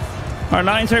 our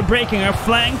lines are breaking, our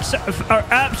flanks are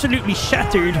absolutely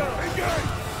shattered.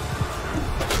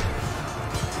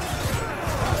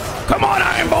 Come on,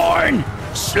 Ironborn!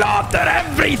 Slaughter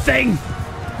everything!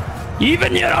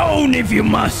 Even your own if you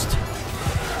must.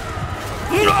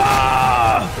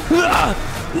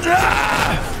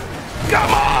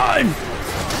 Come on!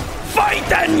 Fight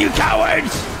then, you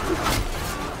cowards!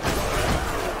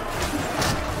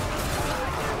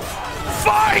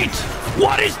 Fight!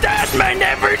 What is dead may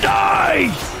never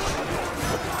die!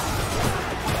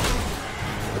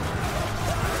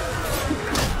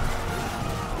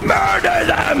 Murder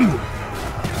them!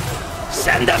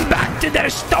 Send them back to their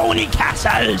stony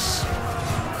castles!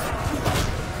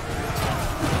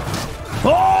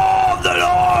 Hold the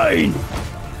line!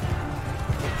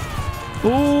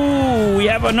 Ooh, we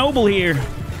have a noble here.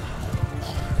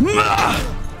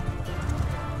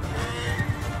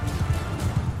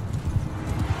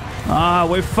 Ah,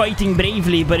 we're fighting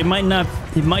bravely, but it might not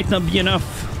It might not be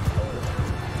enough.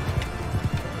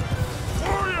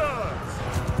 Warriors!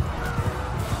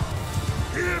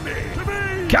 Hear me! To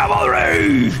me!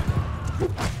 Cavalry!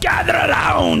 Gather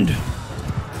around!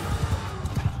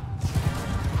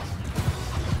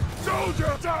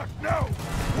 Soldier attack now!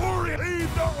 Warrior,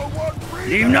 leave not a one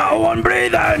breathing! Leave no one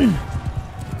breathing!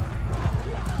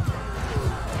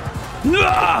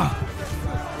 Ah!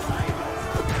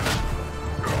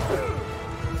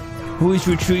 Who is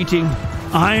retreating?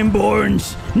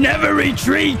 Ironborns! Never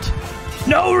retreat!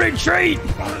 No retreat!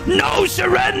 No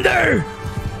surrender!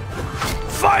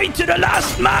 Fight to the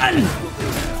last man!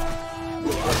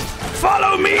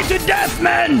 Follow me to death,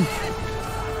 men!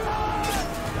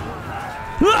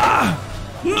 Ah!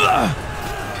 Ah!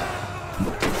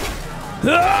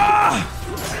 Ah!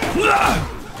 Ah!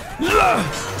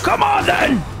 Ah! Come on,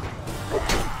 then!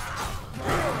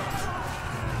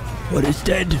 What is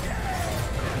dead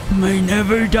may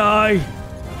never die.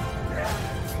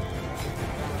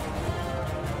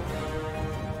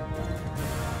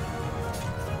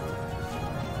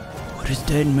 What is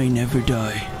dead may never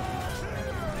die.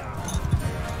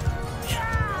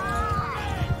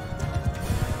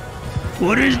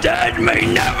 What is dead may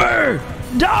never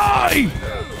die!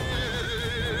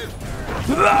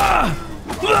 Ah!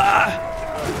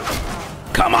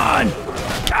 Ah! Come on!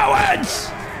 Cowards!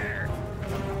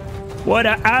 What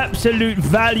an absolute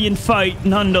valiant fight,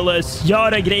 nonetheless.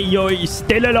 Yara Greyjoy is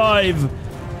still alive.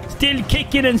 Still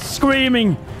kicking and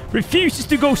screaming. Refuses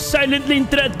to go silently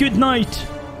into that good night.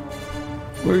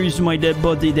 Where is my dead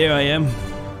body? There I am.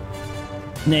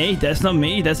 Nay, that's not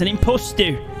me. That's an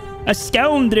imposter. A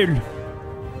scoundrel.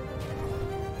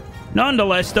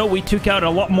 Nonetheless, though, we took out a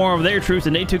lot more of their troops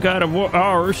than they took out of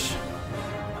ours.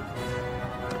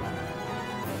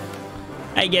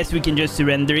 I guess we can just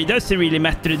surrender. It doesn't really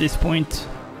matter at this point.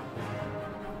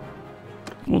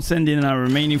 We'll send in our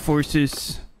remaining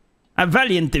forces. A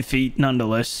valiant defeat,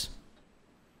 nonetheless.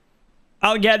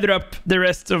 I'll gather up the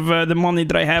rest of the money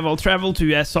that I have. I'll travel to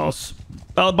Essos.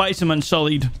 I'll buy some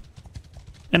Unsullied.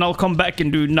 And I'll come back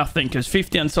and do nothing, because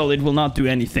 50 Unsullied will not do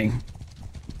anything.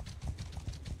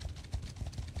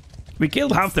 We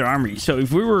killed half their army, so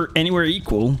if we were anywhere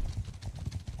equal,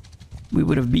 we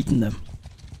would have beaten them.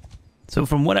 So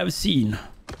from what I've seen,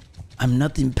 I'm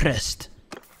not impressed.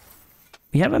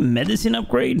 We have a medicine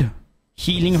upgrade.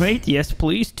 Healing rate, yes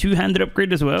please. Two-handed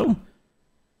upgrade as well.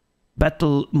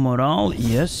 Battle morale,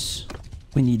 yes.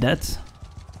 We need that.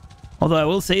 Although I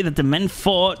will say that the men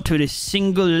fought to the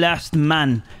single last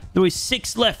man. There was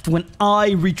 6 left when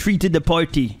I retreated the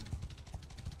party.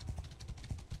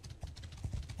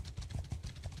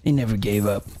 They never gave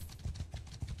up.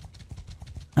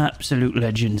 Absolute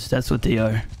legends, that's what they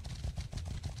are.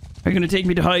 Are you going to take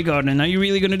me to Highgarden? Are you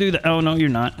really going to do that? Oh, no, you're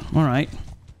not. Alright.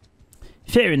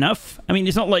 Fair enough. I mean,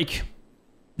 it's not like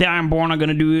the Ironborn are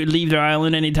going to leave their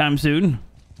island anytime soon.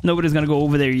 Nobody's going to go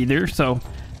over there either, so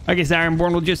I guess the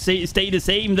Ironborn will just stay the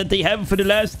same that they have for the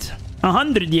last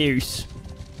 100 years.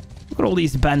 Look at all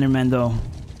these bannermen, though.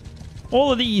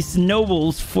 All of these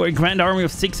nobles for a grand army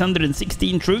of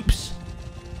 616 troops.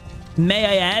 May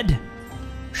I add,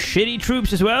 shitty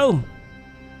troops as well.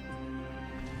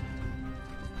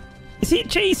 Is he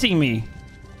chasing me?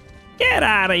 Get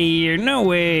out of here. No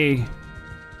way.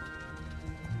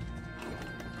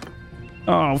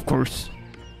 Oh, of course.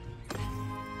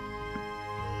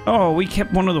 Oh, we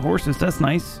kept one of the horses. That's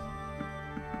nice.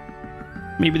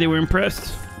 Maybe they were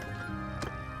impressed.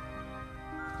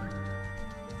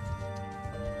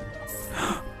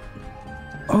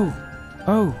 Oh.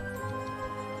 Oh.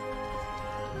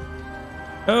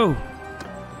 Oh.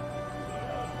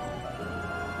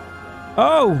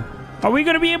 Oh. Are we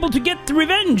going to be able to get the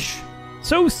revenge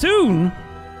so soon?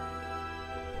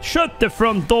 Shut the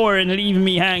front door and leave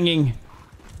me hanging.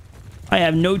 I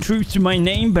have no troops to my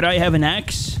name, but I have an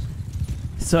axe.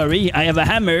 Sorry, I have a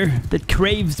hammer that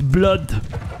craves blood.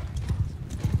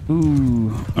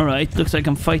 Ooh, alright. Looks like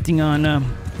I'm fighting on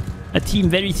a team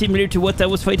very similar to what I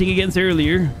was fighting against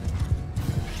earlier.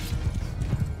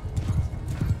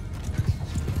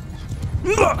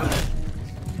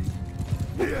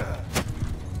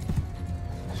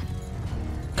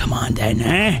 Come on then,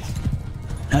 eh?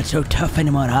 Not so tough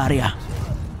anymore, are ya?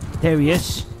 There he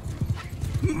is.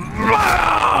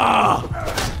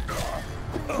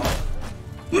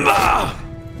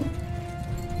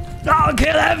 I'll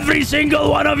kill every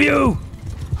single one of you!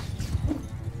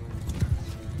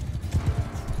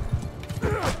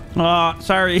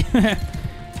 Sorry.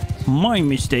 My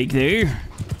mistake there.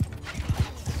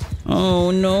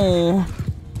 Oh no.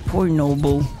 Poor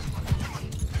noble.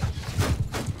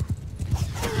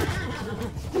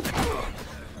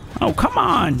 Oh, come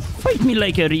on. Fight me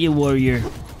like a real warrior.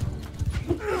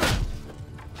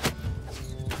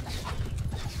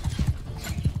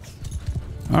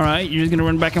 Alright, you're just gonna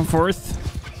run back and forth.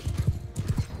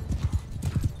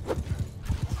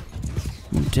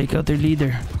 Take out their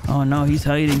leader. Oh no, he's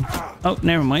hiding. Oh,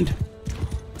 never mind.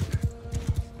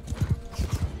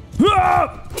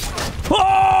 Ah!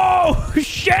 Oh,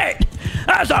 shit!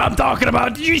 That's what I'm talking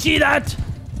about. Did you see that?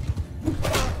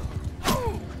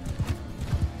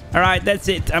 Alright, that's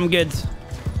it. I'm good.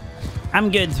 I'm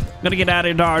good. Gotta get out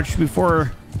of Dodge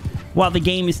before... while the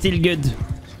game is still good.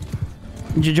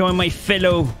 To join my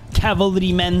fellow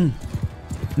cavalrymen.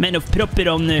 Men of proper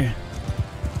honor.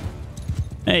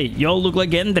 Hey, y'all look like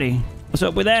Gendry. What's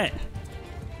up with that?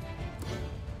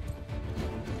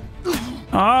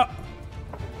 Ah!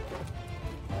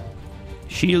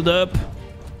 Shield up.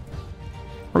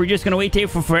 Are we just gonna wait here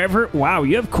for forever? Wow,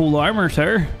 you have cool armor,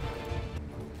 sir.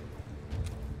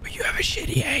 But you have a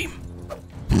shitty aim.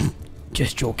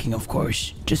 Just joking, of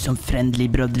course. Just some friendly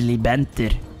brotherly banter.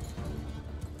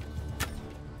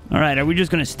 Alright, are we just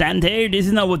gonna stand here? This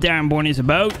is not what the Ironborn is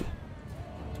about.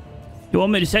 You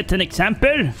want me to set an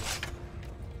example?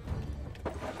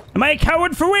 Am I a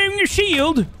coward for wearing your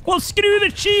shield? Well, screw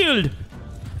the shield!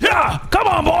 Yeah, come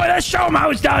on, boy, let's show him how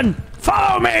it's done!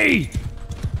 Follow me!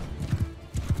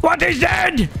 What is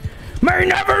dead may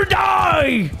never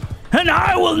die! And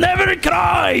I will never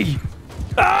cry!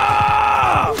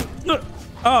 Ah!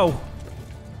 Oh.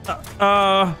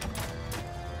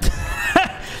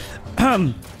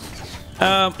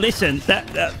 Listen,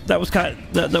 that was kind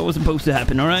of, that wasn't supposed to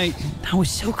happen, all right? I was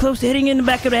so close to hitting in the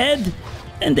back of the head,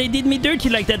 and they did me dirty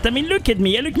like that. I mean, look at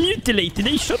me, I look mutilated.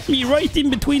 They shot me right in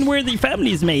between where the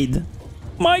family is made.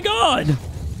 My God.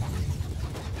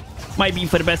 Might be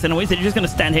for the best anyways. They're just gonna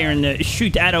stand here and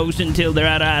shoot arrows until they're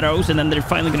out of arrows, and then they're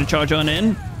finally gonna charge on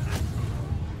in.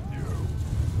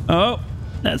 Oh,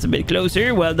 that's a bit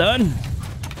closer. Well done.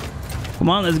 Come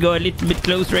on, let's go a little bit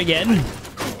closer again.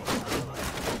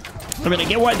 I mean, I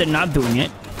get why they're not doing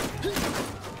it.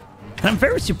 And I'm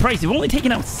very surprised. They've only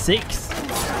taken out 6.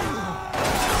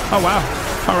 Oh, wow.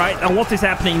 All right. And what is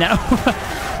happening now?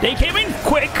 They came in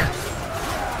quick.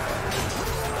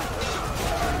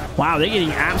 Wow, they're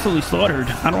getting absolutely slaughtered.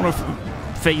 I don't know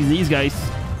if phase these guys.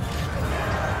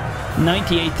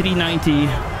 98, 390.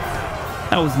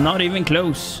 That was not even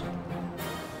close.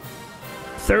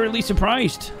 Thoroughly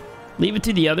surprised. Leave it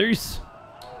to the others.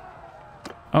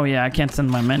 Oh yeah, I can't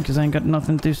send my men because I ain't got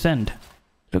nothing to send.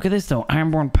 Look at this though.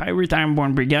 Ironborn Pirate,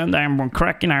 Ironborn Brigand, Ironborn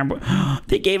Kraken, Ironborn...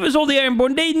 They gave us all the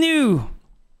Ironborn. They knew.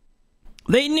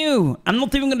 They knew. I'm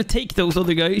not even going to take those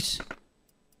other guys.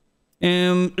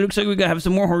 Looks like we gotta have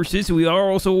some more horses. We are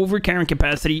also over carrying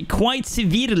capacity quite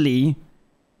severely.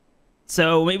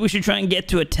 So maybe we should try and get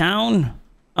to a town.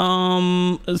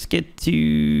 Let's get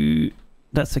to...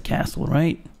 That's a castle,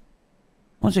 right?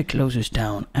 What's the closest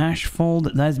town?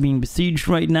 Ashfold. That's being besieged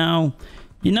right now.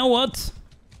 You know what?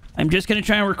 I'm just gonna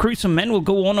try and recruit some men. We'll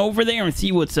go on over there and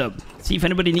see what's up. See if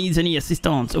anybody needs any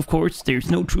assistance. Of course, there's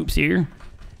no troops here.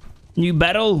 New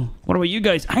battle. What about you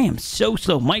guys? I am so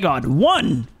slow. My God.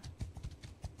 1!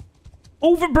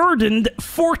 Overburdened.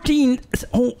 14.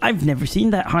 Oh, I've never seen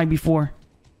that high before.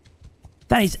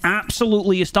 That is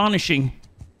absolutely astonishing.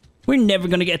 We're never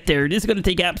going to get there. This is going to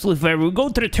take absolutely forever. We'll go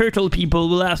to the turtle people.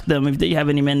 We'll ask them if they have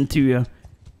any men to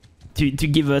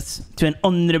give us to an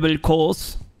honorable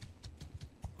cause.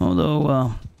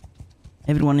 Although,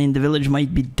 everyone in the village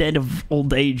might be dead of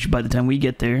old age by the time we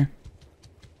get there.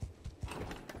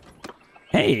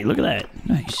 Hey, look at that.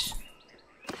 Nice.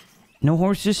 No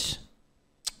horses?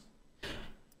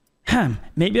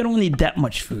 Maybe I don't need that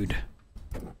much food.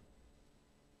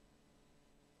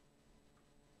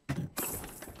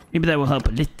 Maybe that will help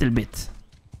a little bit.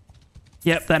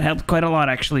 Yep, that helped quite a lot,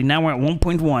 actually. Now we're at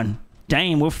 1.1.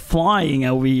 Dang, we're flying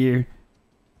over here.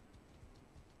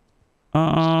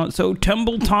 So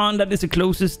Tumbleton, that is the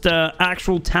closest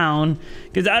actual town.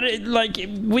 Because, like,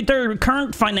 with our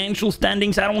current financial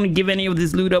standings, I don't want to give any of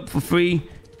this loot up for free.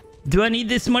 Do I need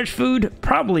this much food?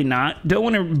 Probably not. Do I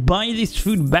want to buy this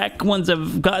food back once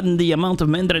I've gotten the amount of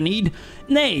men that I need?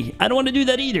 Nay, I don't want to do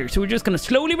that either. So we're just going to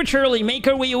slowly but surely make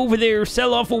our way over there,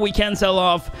 sell off what we can sell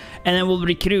off, and then we'll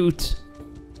recruit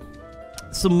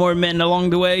some more men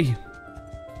along the way.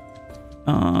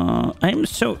 I'm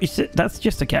so... That's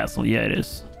just a castle. Yeah, it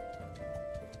is.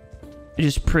 I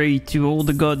just pray to all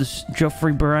the gods,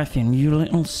 Joffrey Baratheon, you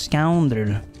little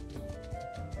scoundrel.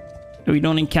 We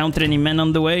don't encounter any men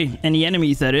on the way. Any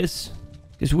enemies, that is.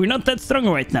 Because we're not that strong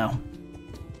right now.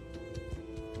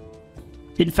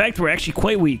 In fact, we're actually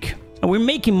quite weak. And we're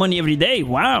making money every day.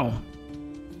 Wow.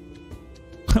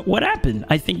 What happened?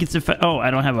 I think it's a... Oh, I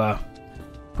don't have a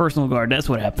personal guard. That's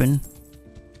what happened.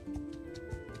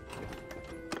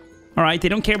 Alright, they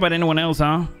don't care about anyone else,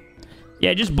 huh?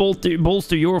 Yeah, just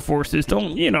bolster your forces.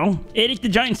 Don't, you know, Eric the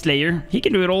Giant Slayer. He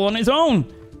can do it all on his own.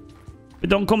 But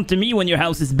don't come to me when your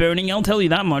house is burning. I'll tell you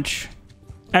that much.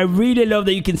 I really love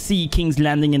that you can see King's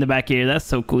Landing in the back here. That's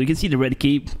so cool. You can see the Red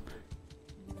Keep.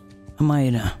 I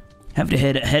might have to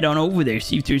head on over there.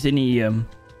 See if there's any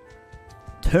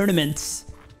tournaments.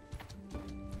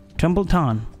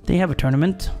 Trumbleton. They have a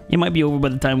tournament. It might be over by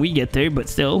the time we get there, but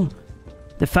still.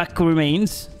 The fact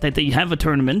remains that they have a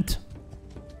tournament.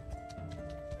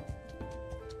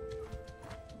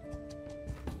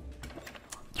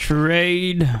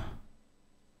 Trade.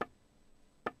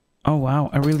 Oh, wow.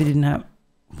 I really didn't have...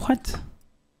 What?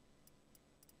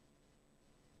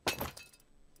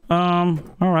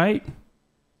 Alright.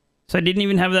 So I didn't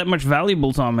even have that much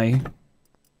valuables on me.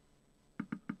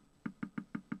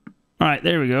 Alright,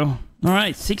 there we go.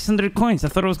 Alright, 600 coins. I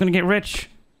thought I was gonna get rich.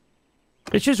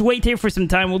 Let's just wait here for some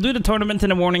time. We'll do the tournament in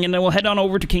the morning, and then we'll head on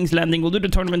over to King's Landing. We'll do the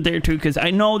tournament there too, because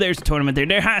I know there's a tournament there.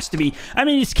 There has to be. I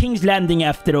mean, it's King's Landing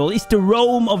after all. It's the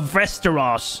Rome of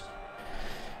Westeros.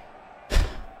 I'm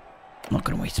not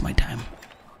gonna waste my time.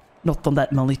 Not on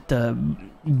that malita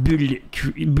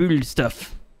bull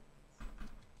stuff.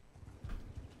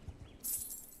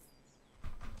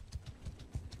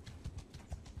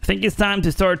 I think it's time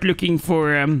to start looking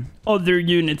for other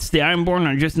units. The Ironborn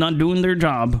are just not doing their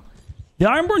job. The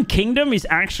Ironborn Kingdom is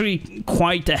actually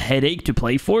quite a headache to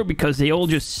play for because they all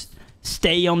just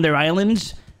stay on their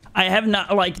islands. I have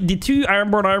not, like, the 2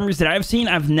 Ironborn armies that I've seen,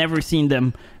 I've never seen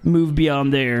them move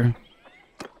beyond their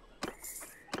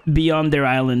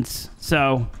islands.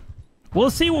 So, we'll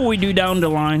see what we do down the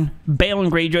line. Balon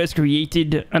Greyjoy has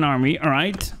created an army,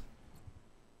 alright.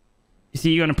 Is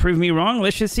he gonna prove me wrong?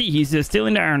 Let's just see. He's still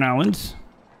in the Iron Islands.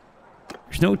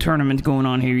 There's no tournament going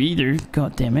on here either.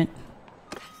 God damn it.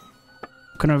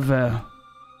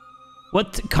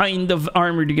 What kind of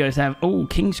armor do you guys have? Oh,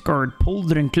 Kingsguard,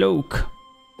 Polder and Cloak.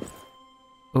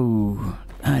 Oh,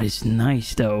 that is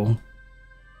nice though.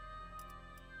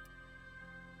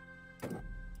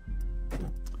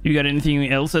 You got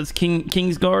anything else that's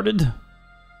Kingsguarded?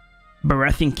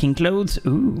 Baratheon King Clothes?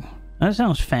 Ooh, that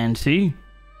sounds fancy.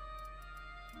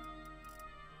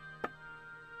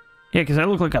 Yeah, because I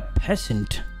look like a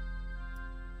peasant.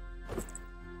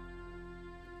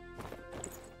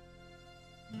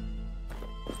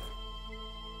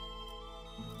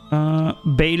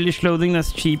 Baelish clothing,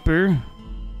 that's cheaper.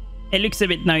 It looks a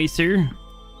bit nicer.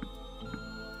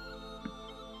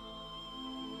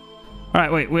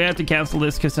 Alright, wait, we have to cancel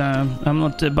this because I'm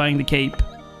not buying the cape.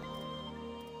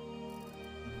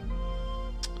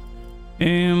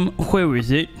 Where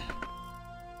is it?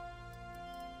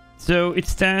 So it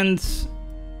stands...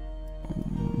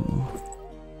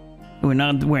 We're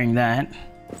not wearing that.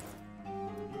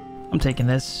 I'm taking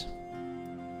this.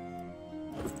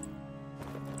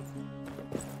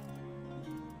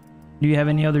 Do you have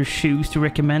any other shoes to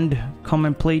recommend?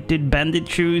 Common plated bandit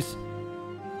shoes?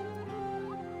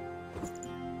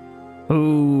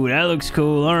 Oh, that looks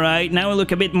cool. Alright, now we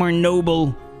look a bit more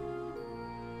noble.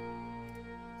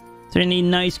 Is there any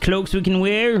nice cloaks we can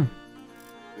wear?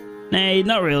 Nah,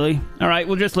 not really. Alright,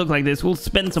 we'll just look like this. We'll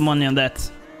spend some money on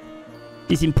that.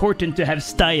 It's important to have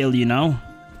style, you know?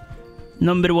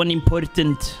 Number 1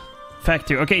 important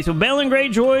factor. Okay, so Balon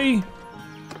Greyjoy...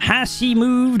 Has he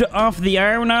moved off the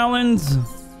Iron Islands?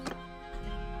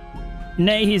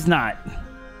 Nay, he's not.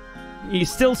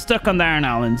 He's still stuck on the Iron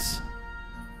Islands.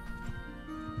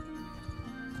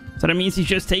 So that means he's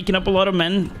just taking up a lot of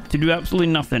men to do absolutely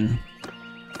nothing.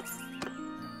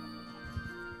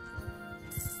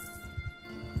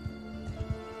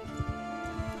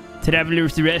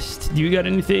 Traveler's Rest. Do you got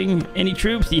anything? Any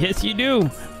troops? Yes, you do.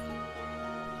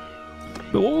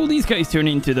 But what will these guys turn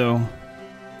into, though?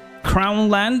 Crown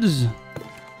lands?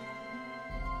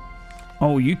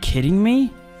 Oh, you kidding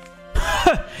me?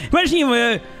 Imagine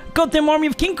you got them army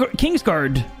of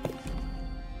Kingsguard.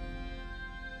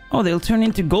 Oh, they'll turn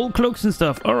into gold cloaks and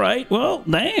stuff. Alright, well,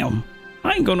 damn.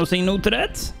 I ain't gonna say no to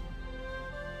that.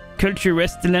 Culture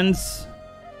Restlands.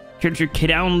 Culture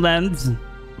Crown lands.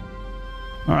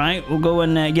 Alright, we'll go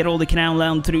and get all the Crown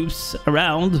land troops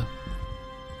around.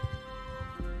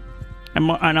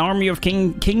 An army of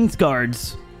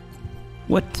Kingsguards.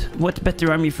 What better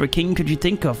army for a king could you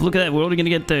think of? Look at that, we're only gonna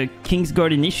get the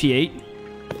Kingsguard Initiate.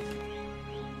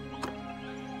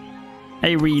 I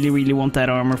really want that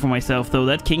armor for myself though.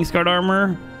 That Kingsguard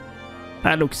armor,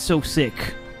 that looks so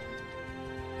sick.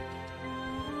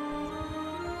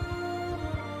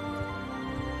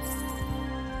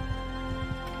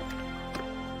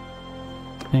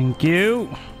 Thank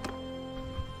you.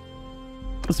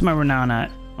 What's my renown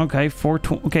at? Okay,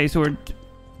 420. Okay, so we're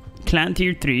clan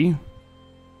tier 3.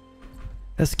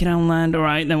 Let's get on land.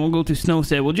 Alright, then we'll go to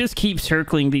Snowset. We'll just keep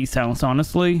circling these towns,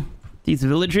 honestly. These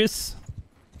villages.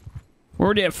 We're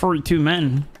already at 42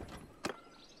 men.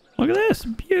 Look at this.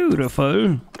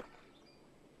 Beautiful.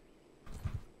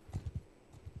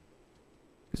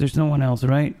 Because there's no one else,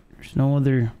 right? There's no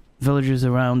other villages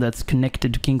around that's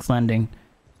connected to King's Landing.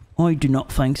 I do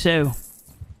not think so.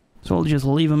 So I'll just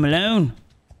leave them alone.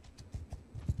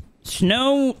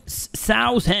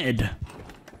 Sow's Head.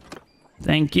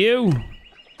 Thank you.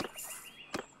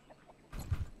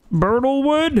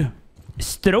 Birtlewood.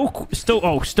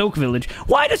 Stoke Village.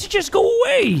 Why does it just go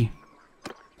away?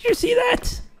 Did you see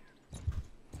that?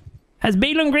 Has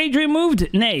Balon Greyjoy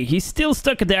moved? Nay, he's still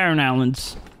stuck at the Iron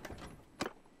Islands.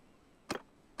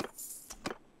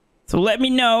 So let me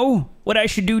know what I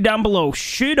should do down below.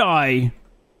 Should I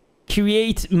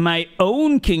create my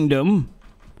own kingdom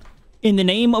in the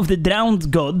name of the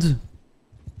drowned god?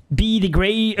 Be the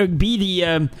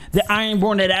Ironborn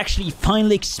that actually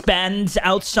finally expands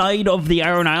outside of the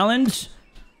Iron Islands?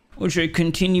 Or should I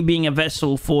continue being a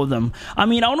vessel for them? I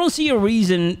mean, I don't see a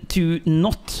reason to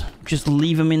not just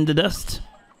leave them in the dust.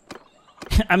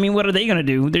 I mean, what are they gonna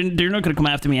do? They're not gonna come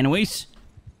after me anyways.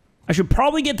 I should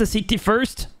probably get the city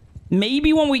first.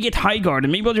 Maybe when we get Highgarden,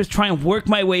 maybe I'll just try and work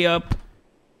my way up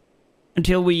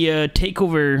until we take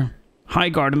over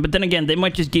Highgarden. But then again, they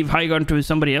might just give Highgarden to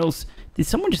somebody else. Did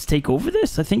someone just take over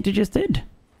this? I think they just did.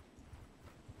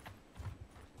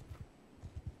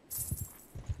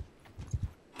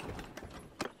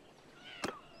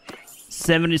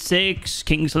 $76,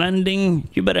 King's Landing.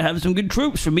 You better have some good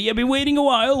troops for me. I've been waiting a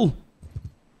while.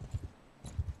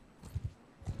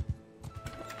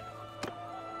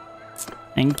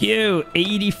 Thank you.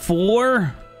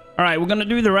 84. All right, we're gonna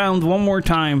do the round one more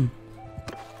time.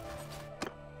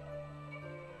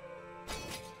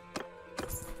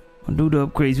 I'll do the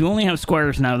upgrades. We only have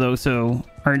squires now, though, so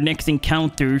our next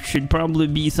encounter should probably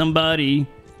be somebody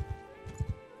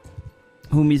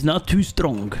whom is not too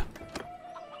strong.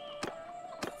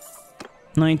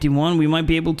 91. We might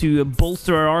be able to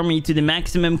bolster our army to the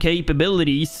maximum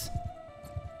capabilities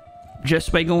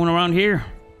just by going around here.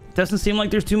 Doesn't seem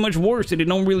like there's too much war, so they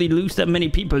don't really lose that many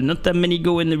people. Not that many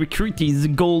go in the recruit these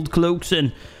gold cloaks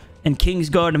and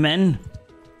Kingsguard men.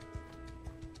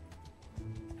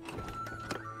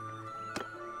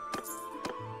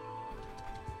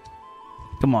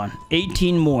 Come on,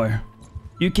 18 more.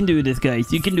 You can do this,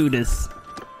 guys. You can do this.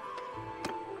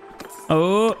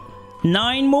 Oh,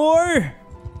 9 more.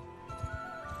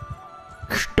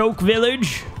 Stoke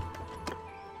Village.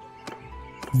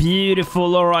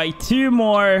 Beautiful. All right, 2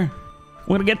 more.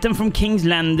 We're gonna get them from King's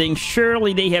Landing.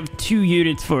 Surely they have 2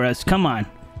 units for us. Come on.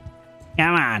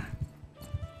 Come on.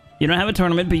 You don't have a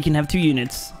tournament, but you can have 2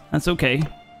 units. That's okay.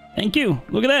 Thank you.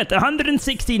 Look at that.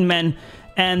 116 men.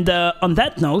 And on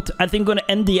that note, I think I'm going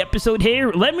to end the episode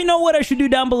here. Let me know what I should do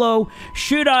down below.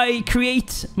 Should I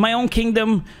create my own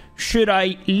kingdom? Should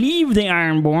I leave the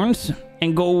Ironborns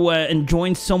and go and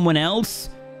join someone else?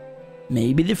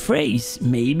 Maybe the Freys,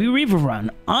 maybe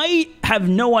Riverrun. I have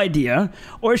no idea.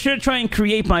 Or should I try and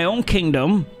create my own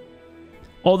kingdom?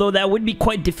 Although that would be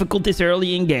quite difficult this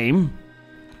early in game.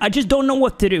 I just don't know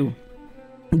what to do.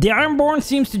 The Ironborn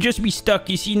seems to just be stuck.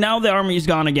 You see, now the army is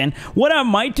gone again. What I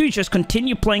might do is just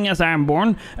continue playing as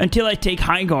Ironborn until I take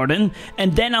Highgarden.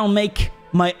 And then I'll make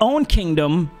my own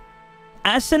kingdom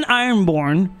as an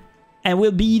Ironborn. And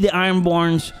we'll be the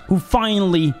Ironborns who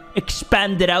finally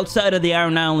expanded outside of the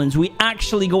Iron Islands. We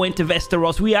actually go into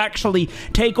Westeros. We actually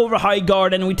take over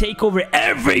Highgarden. And we take over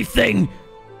everything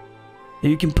that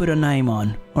you can put a name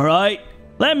on. Alright?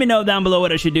 Let me know down below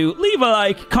what I should do. Leave a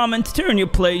like, comment, turn your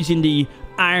plays in the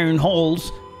iron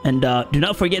halls, and do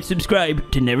not forget to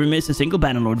subscribe to never miss a single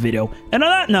Bannerlord video. And on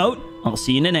that note, I'll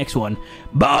see you in the next one.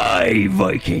 Bye,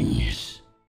 Vikings!